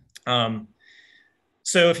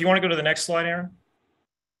 So if you want to go to the next slide, Aaron.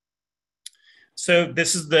 So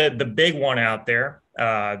this is the big one out there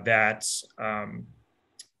that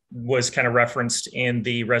was kind of referenced in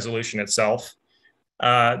the resolution itself.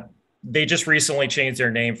 They just recently changed their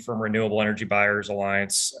name from Renewable Energy Buyers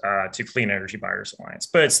Alliance to Clean Energy Buyers Alliance,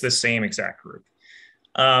 but it's the same exact group.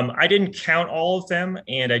 I didn't count all of them,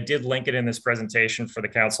 and I did link it in this presentation for the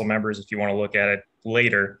council members if you want to look at it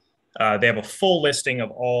later. They have a full listing of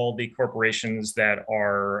all the corporations that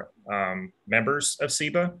are members of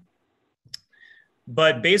CEBA.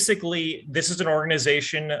 But basically, this is an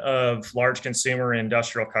organization of large consumer and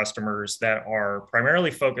industrial customers that are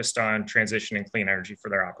primarily focused on transitioning clean energy for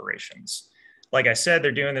their operations. Like I said,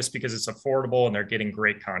 they're doing this because it's affordable and they're getting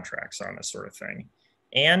great contracts on this sort of thing.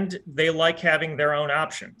 And they like having their own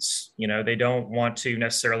options. They don't want to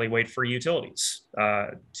necessarily wait for utilities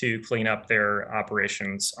to clean up their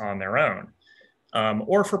operations on their own.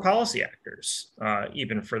 or for policy actors,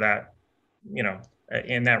 even for that,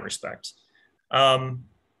 in that respect.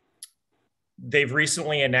 They've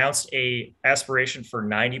recently announced a aspiration for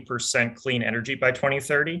 90% clean energy by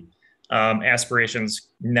 2030. Aspiration's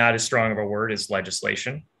not as strong of a word as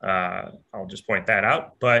legislation. I'll just point that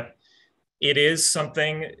out, but it is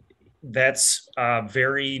something that's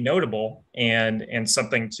very notable and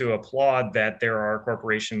something to applaud, that there are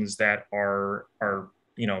corporations that are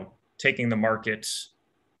taking the market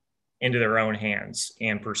into their own hands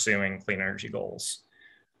and pursuing clean energy goals.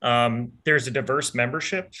 There's a diverse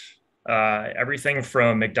membership, everything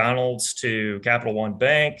from McDonald's to Capital One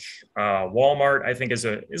Bank, Walmart, I think is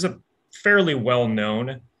a fairly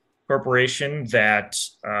well-known corporation that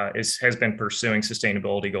has been pursuing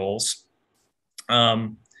sustainability goals.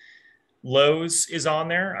 Lowe's is on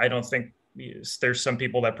there. I don't think there's some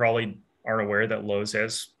people that probably aren't aware that Lowe's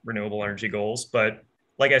has renewable energy goals, but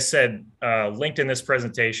like I said, linked in this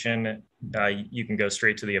presentation, you can go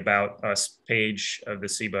straight to the About Us page of the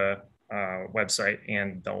CEBA website,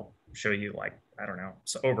 and they'll show you, like, I don't know,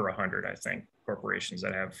 it's over 100, I think, corporations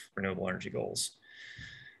that have renewable energy goals.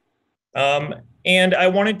 And I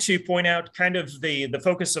wanted to point out kind of the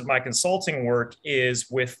focus of my consulting work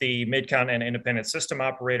is with the Mid-Continent Independent System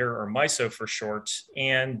Operator, or MISO for short.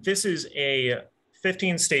 And this is a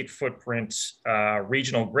 15-state footprint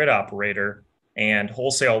regional grid operator and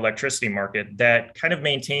wholesale electricity market that kind of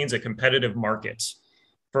maintains a competitive market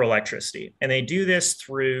for electricity. And they do this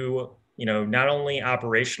through, not only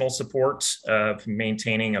operational support of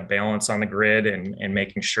maintaining a balance on the grid and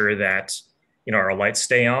making sure that, our lights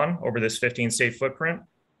stay on over this 15-state footprint,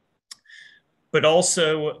 but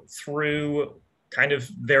also through kind of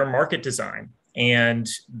their market design. And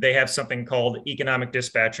they have something called economic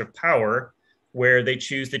dispatch of power, where they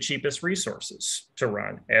choose the cheapest resources to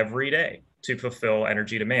run every day to fulfill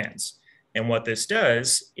energy demands. And what this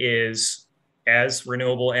does is, as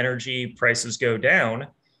renewable energy prices go down,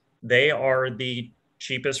 they are the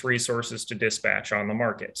cheapest resources to dispatch on the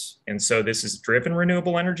market. And so this has driven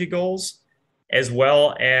renewable energy goals, as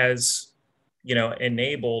well as,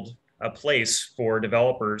 enabled a place for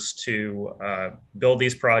developers to build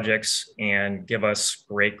these projects and give us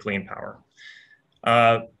great clean power.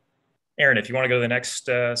 Aaron, if you want to go to the next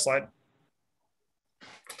slide.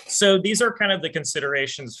 So these are kind of the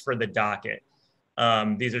considerations for the docket.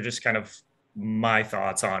 These are just kind of my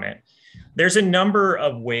thoughts on it. There's a number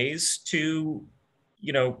of ways to,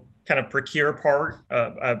 kind of procure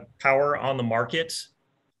power on the market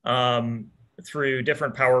through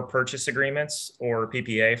different power purchase agreements, or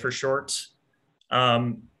PPA for short.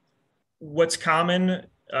 What's common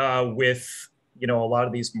with, a lot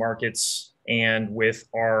of these markets, and with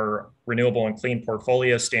our renewable and clean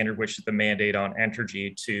portfolio standard, which is the mandate on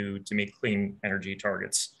Entergy to meet clean energy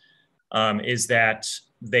targets, is that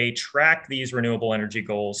they track these renewable energy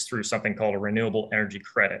goals through something called a renewable energy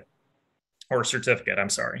credit, or certificate, I'm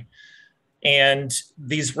sorry. And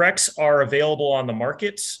these RECs are available on the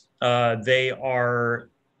market. They are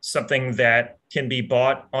something that can be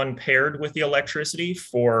bought unpaired with the electricity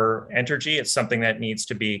for Entergy. It's something that needs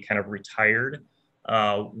to be kind of retired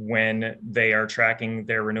when they are tracking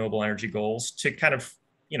their renewable energy goals, to kind of,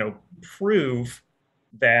 prove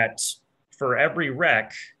that for every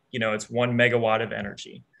REC, it's 1 megawatt of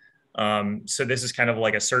energy. So this is kind of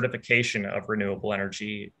like a certification of renewable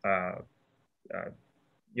energy,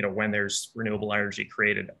 when there's renewable energy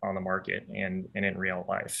created on the market and in real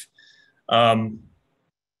life.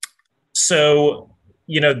 So,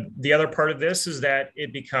 the other part of this is that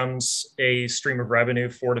it becomes a stream of revenue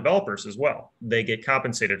for developers as well. They get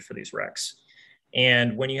compensated for these RECs.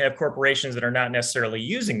 And when you have corporations that are not necessarily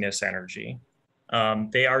using this energy,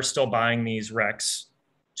 they are still buying these RECs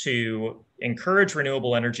to encourage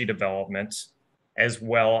renewable energy development, as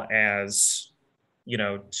well as,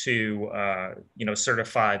 to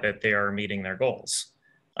certify that they are meeting their goals.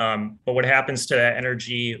 But what happens to that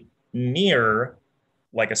energy near,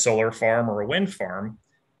 like a solar farm or a wind farm,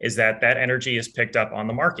 is that energy is picked up on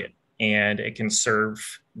the market, and it can serve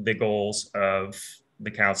the goals of the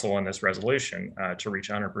council in this resolution to reach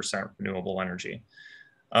 100% renewable energy.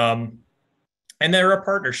 And there are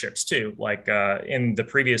partnerships too, like in the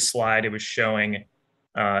previous slide, it was showing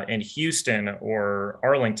in Houston or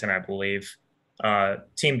Arlington, I believe,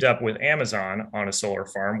 teamed up with Amazon on a solar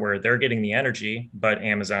farm where they're getting the energy, but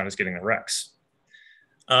Amazon is getting the RECs.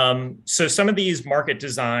 So some of these market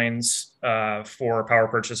designs for power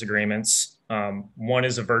purchase agreements, one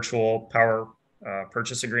is a virtual power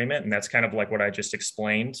purchase agreement, and that's kind of like what I just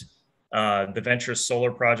explained. The Venture Solar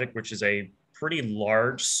Project, which is a pretty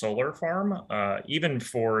large solar farm, even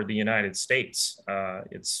for the United States.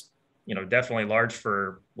 It's definitely large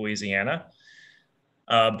for Louisiana.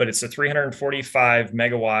 But it's a 345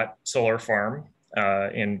 megawatt solar farm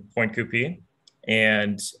in Pointe Coupee.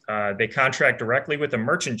 And they contract directly with a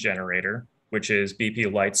merchant generator, which is BP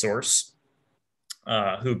Lightsource,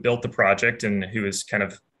 who built the project and who is kind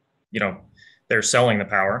of, they're selling the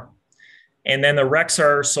power. And then the RECs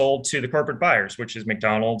are sold to the corporate buyers, which is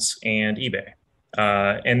McDonald's and eBay.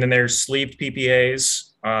 And then there's sleeved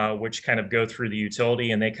PPAs, which kind of go through the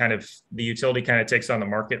utility, and the utility kind of takes on the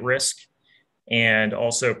market risk and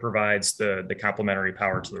also provides the complementary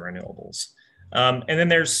power to the renewables. And then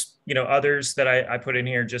there's, others that I put in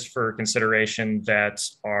here just for consideration that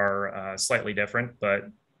are slightly different, but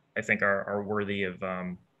I think are worthy of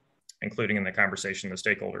including in the conversation, the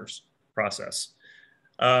stakeholders process.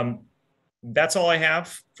 That's all I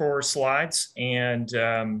have for slides. And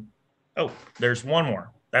oh, there's one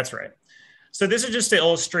more. That's right. So this is just to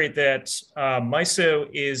illustrate that MISO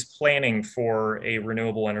is planning for a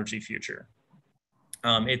renewable energy future.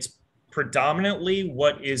 It's predominantly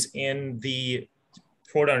what is in the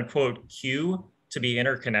quote unquote queue to be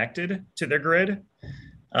interconnected to their grid.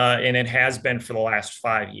 And it has been for the last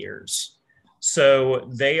 5 years. So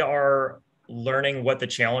they are learning what the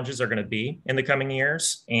challenges are going to be in the coming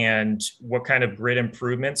years and what kind of grid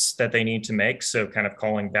improvements that they need to make. So kind of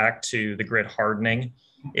calling back to the grid hardening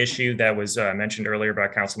issue that was mentioned earlier by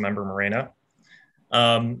Councilmember Moreno.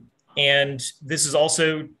 And this is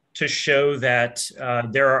also to show that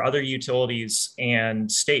there are other utilities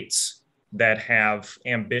and states that have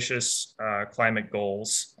ambitious climate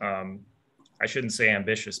goals. I shouldn't say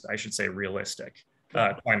ambitious, but I should say realistic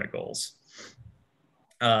climate goals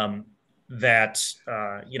that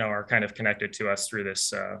are kind of connected to us through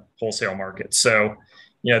this wholesale market. So,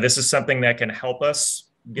 this is something that can help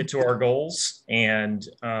us get to our goals and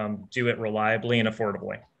do it reliably and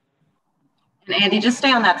affordably. And Andy, just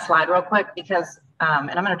stay on that slide real quick because,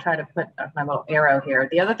 and I'm going to try to put my little arrow here.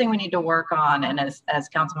 The other thing we need to work on, and as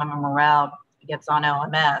Councilmember Morrell gets on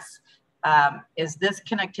LMS, is this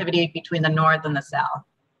connectivity between the North and the South.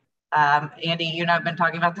 Andy, you and I have been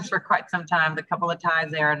talking about this for quite some time. The couple of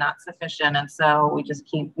ties there are not sufficient. And so we just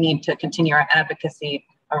need to continue our advocacy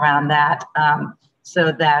around that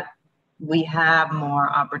so that we have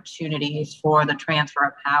more opportunities for the transfer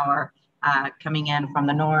of power coming in from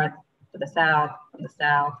the North to the South, from the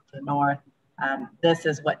South to the North. This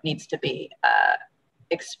is what needs to be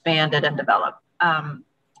expanded and developed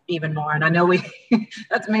even more. And I know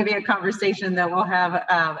that's maybe a conversation that we'll have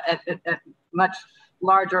at much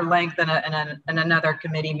larger length in another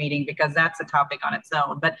committee meeting because that's a topic on its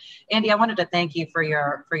own. But Andy, I wanted to thank you for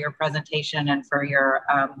your presentation and for your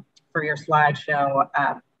slideshow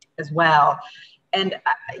as well. And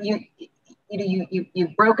you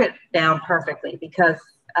broke it down perfectly because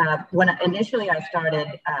when initially I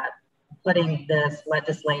started putting this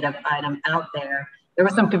legislative item out there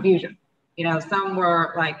was some confusion. Some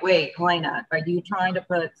were like, wait, Helena, are you trying to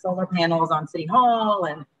put solar panels on City Hall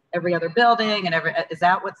and every other building and is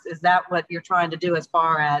that what you're trying to do as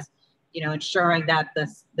far as ensuring that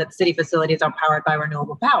that city facilities are powered by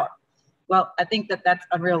renewable power? Well, I think that that's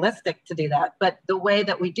unrealistic to do that, but the way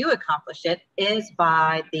that we do accomplish it is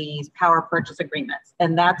by these power purchase agreements,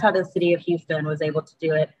 and that's how the city of Houston was able to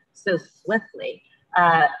do it so swiftly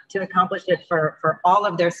to accomplish it for all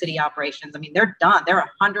of their city operations. I mean, they're done. They're at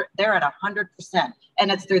 100%,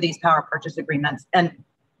 and it's through these power purchase agreements. And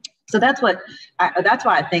so that's why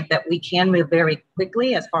I think that we can move very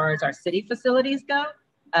quickly as far as our city facilities go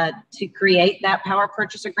to create that power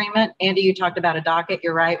purchase agreement. Andy, you talked about a docket.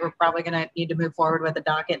 You're right. We're probably going to need to move forward with a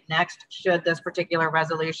docket next should this particular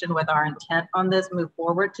resolution with our intent on this move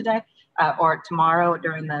forward today or tomorrow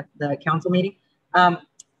during the council meeting.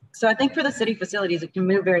 So I think for the city facilities, it can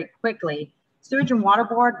move very quickly. Sewage and Water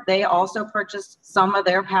Board, they also purchased some of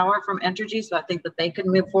their power from Entergy. So I think that they could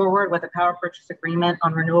move forward with a power purchase agreement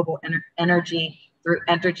on renewable energy through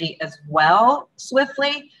Entergy as well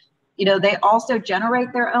swiftly. They also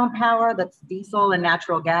generate their own power that's diesel and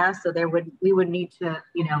natural gas. So we would need to,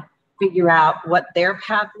 figure out what their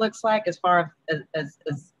path looks like as far as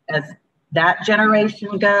that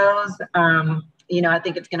generation goes. I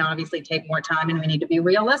think it's going to obviously take more time and we need to be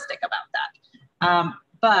realistic about that.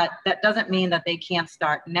 But that doesn't mean that they can't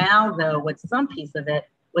start now, though, with some piece of it,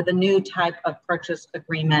 with a new type of purchase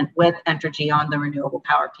agreement with Entergy on the renewable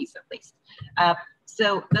power piece, at least.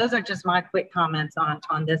 So those are just my quick comments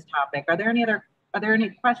on this topic. Are there any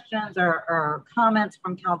questions or comments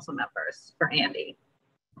from council members for Andy?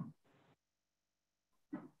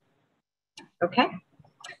 Okay,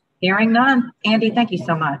 hearing none. Andy, thank you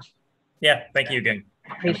so much. Yeah, thank you again.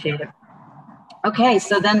 Appreciate it. Okay,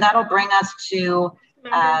 so then that'll bring us to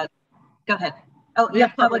Go ahead. Oh, you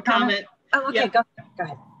have public comment? Oh, okay, yeah. Go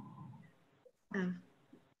ahead.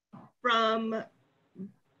 From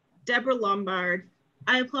Deborah Lombard.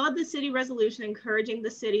 I applaud the city resolution encouraging the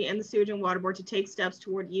city and the Sewage and Water Board to take steps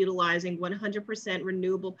toward utilizing 100%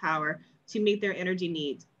 renewable power to meet their energy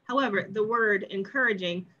needs. However, the word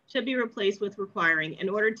encouraging should be replaced with requiring in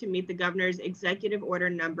order to meet the governor's executive order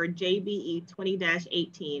number JBE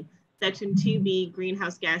 20-18, section 2B,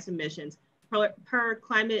 greenhouse gas emissions per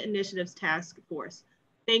Climate Initiatives Task Force.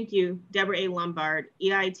 Thank you, Deborah A. Lombard,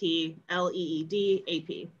 EIT, LEED,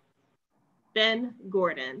 AP. Ben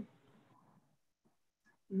Gordon,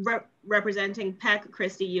 representing PEC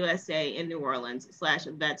Christie USA in New Orleans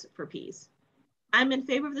 / Vets for Peace. I'm in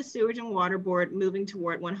favor of the Sewage and Water Board moving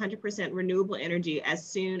toward 100% renewable energy as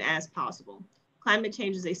soon as possible. Climate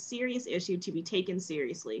change is a serious issue to be taken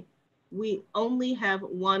seriously. We only have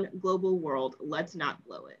one global world. Let's not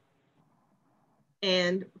blow it.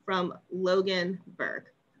 And from Logan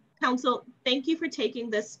Burke. Council, thank you for taking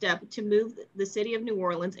this step to move the city of New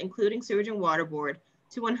Orleans, including Sewage and Water Board,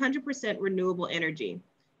 to 100% renewable energy.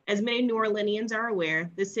 As many New Orleanians are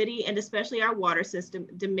aware, the city and especially our water system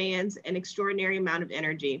demands an extraordinary amount of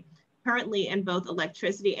energy, currently in both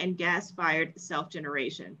electricity and gas-fired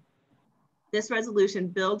self-generation. This resolution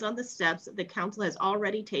builds on the steps the council has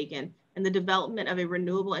already taken in the development of a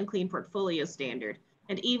renewable and clean portfolio standard,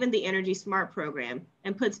 and even the Energy Smart program,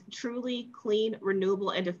 and puts truly clean, renewable,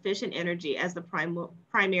 and efficient energy as the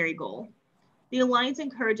primary goal. The Alliance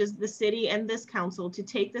encourages the city and this council to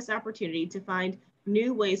take this opportunity to find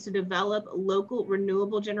new ways to develop local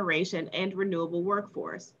renewable generation and renewable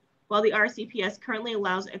workforce. While the RCPS currently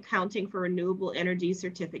allows accounting for renewable energy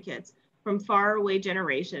certificates from faraway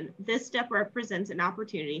generation, this step represents an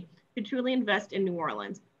opportunity to truly invest in New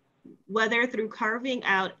Orleans, whether through carving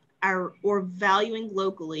out or valuing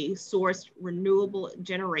locally sourced renewable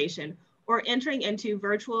generation, or entering into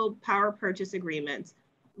virtual power purchase agreements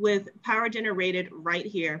with power generated right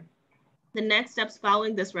here. The next steps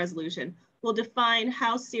following this resolution will define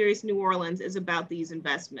how serious New Orleans is about these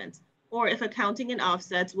investments, or if accounting and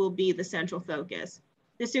offsets will be the central focus.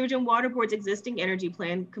 The Sewage and Water Board's existing energy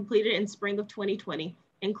plan, completed in spring of 2020,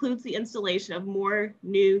 includes the installation of more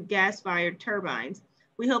new gas-fired turbines.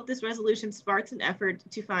 We hope this resolution sparks an effort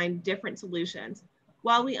to find different solutions.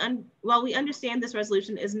 While we understand this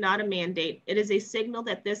resolution is not a mandate, it is a signal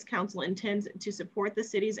that this council intends to support the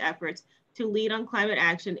city's efforts to lead on climate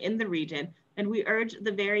action in the region, and we urge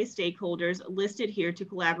the various stakeholders listed here to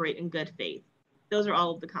collaborate in good faith. Those are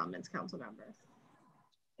all of the comments, council members.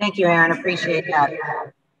 Thank you, Erin, appreciate that.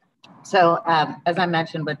 So as I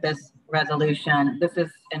mentioned with this resolution, this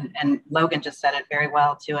is, and Logan just said it very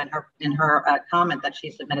well too in her comment that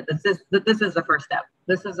she submitted, this is the first step.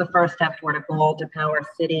 This is the first step toward a goal to power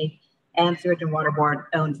city and Sewage and Water Board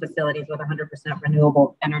owned facilities with 100%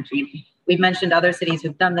 renewable energy. We've mentioned other cities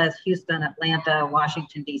who've done this: Houston, Atlanta,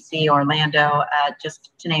 Washington, DC, Orlando,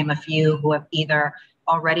 just to name a few, who have either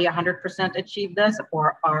already 100% achieved this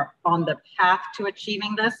or are on the path to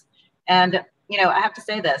achieving this. And, you know, I have to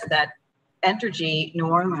say this, that Entergy New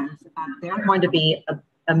Orleans, they're going to be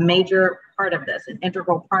a major part of this, an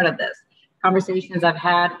integral part of this. Conversations I've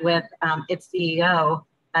had with its CEO,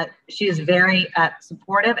 she is very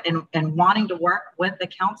supportive and wanting to work with the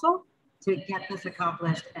council to get this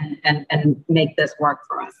accomplished and make this work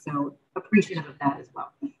for us. So appreciative of that as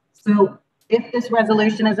well. So if this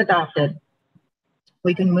resolution is adopted,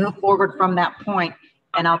 we can move forward from that point,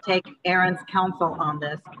 and I'll take Erin's counsel on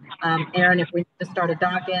this. Erin, if we need to start a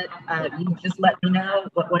docket, you just let me know.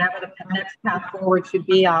 Whatever the next path forward should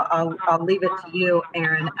be, I'll leave it to you,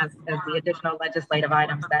 Erin, as the additional legislative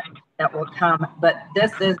items that will come. But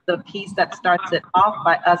this is the piece that starts it off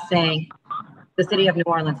by us saying the city of New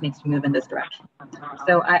Orleans needs to move in this direction.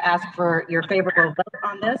 So I ask for your favorable vote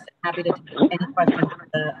on this. Happy to take any questions on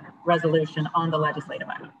the resolution on the legislative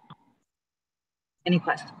item. Any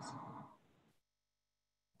questions?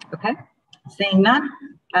 Okay, seeing none,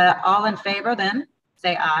 all in favor then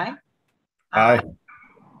say aye. Aye.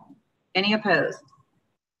 Any opposed?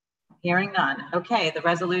 Hearing none. Okay, the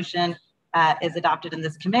resolution is adopted in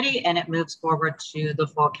this committee and it moves forward to the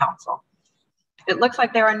full council. It looks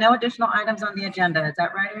like there are no additional items on the agenda. Is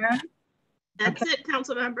that right, Erin? That's it,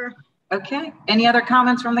 council member. Okay, any other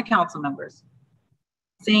comments from the council members?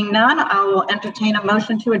 Seeing none, I will entertain a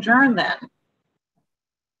motion to adjourn then.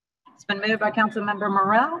 It's been moved by Councilmember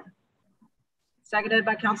Morell, seconded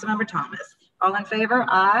by Councilmember Thomas. All in favor,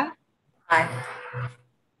 aye. Aye.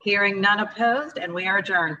 Hearing none opposed, and we are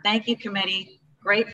adjourned. Thank you, committee. Great.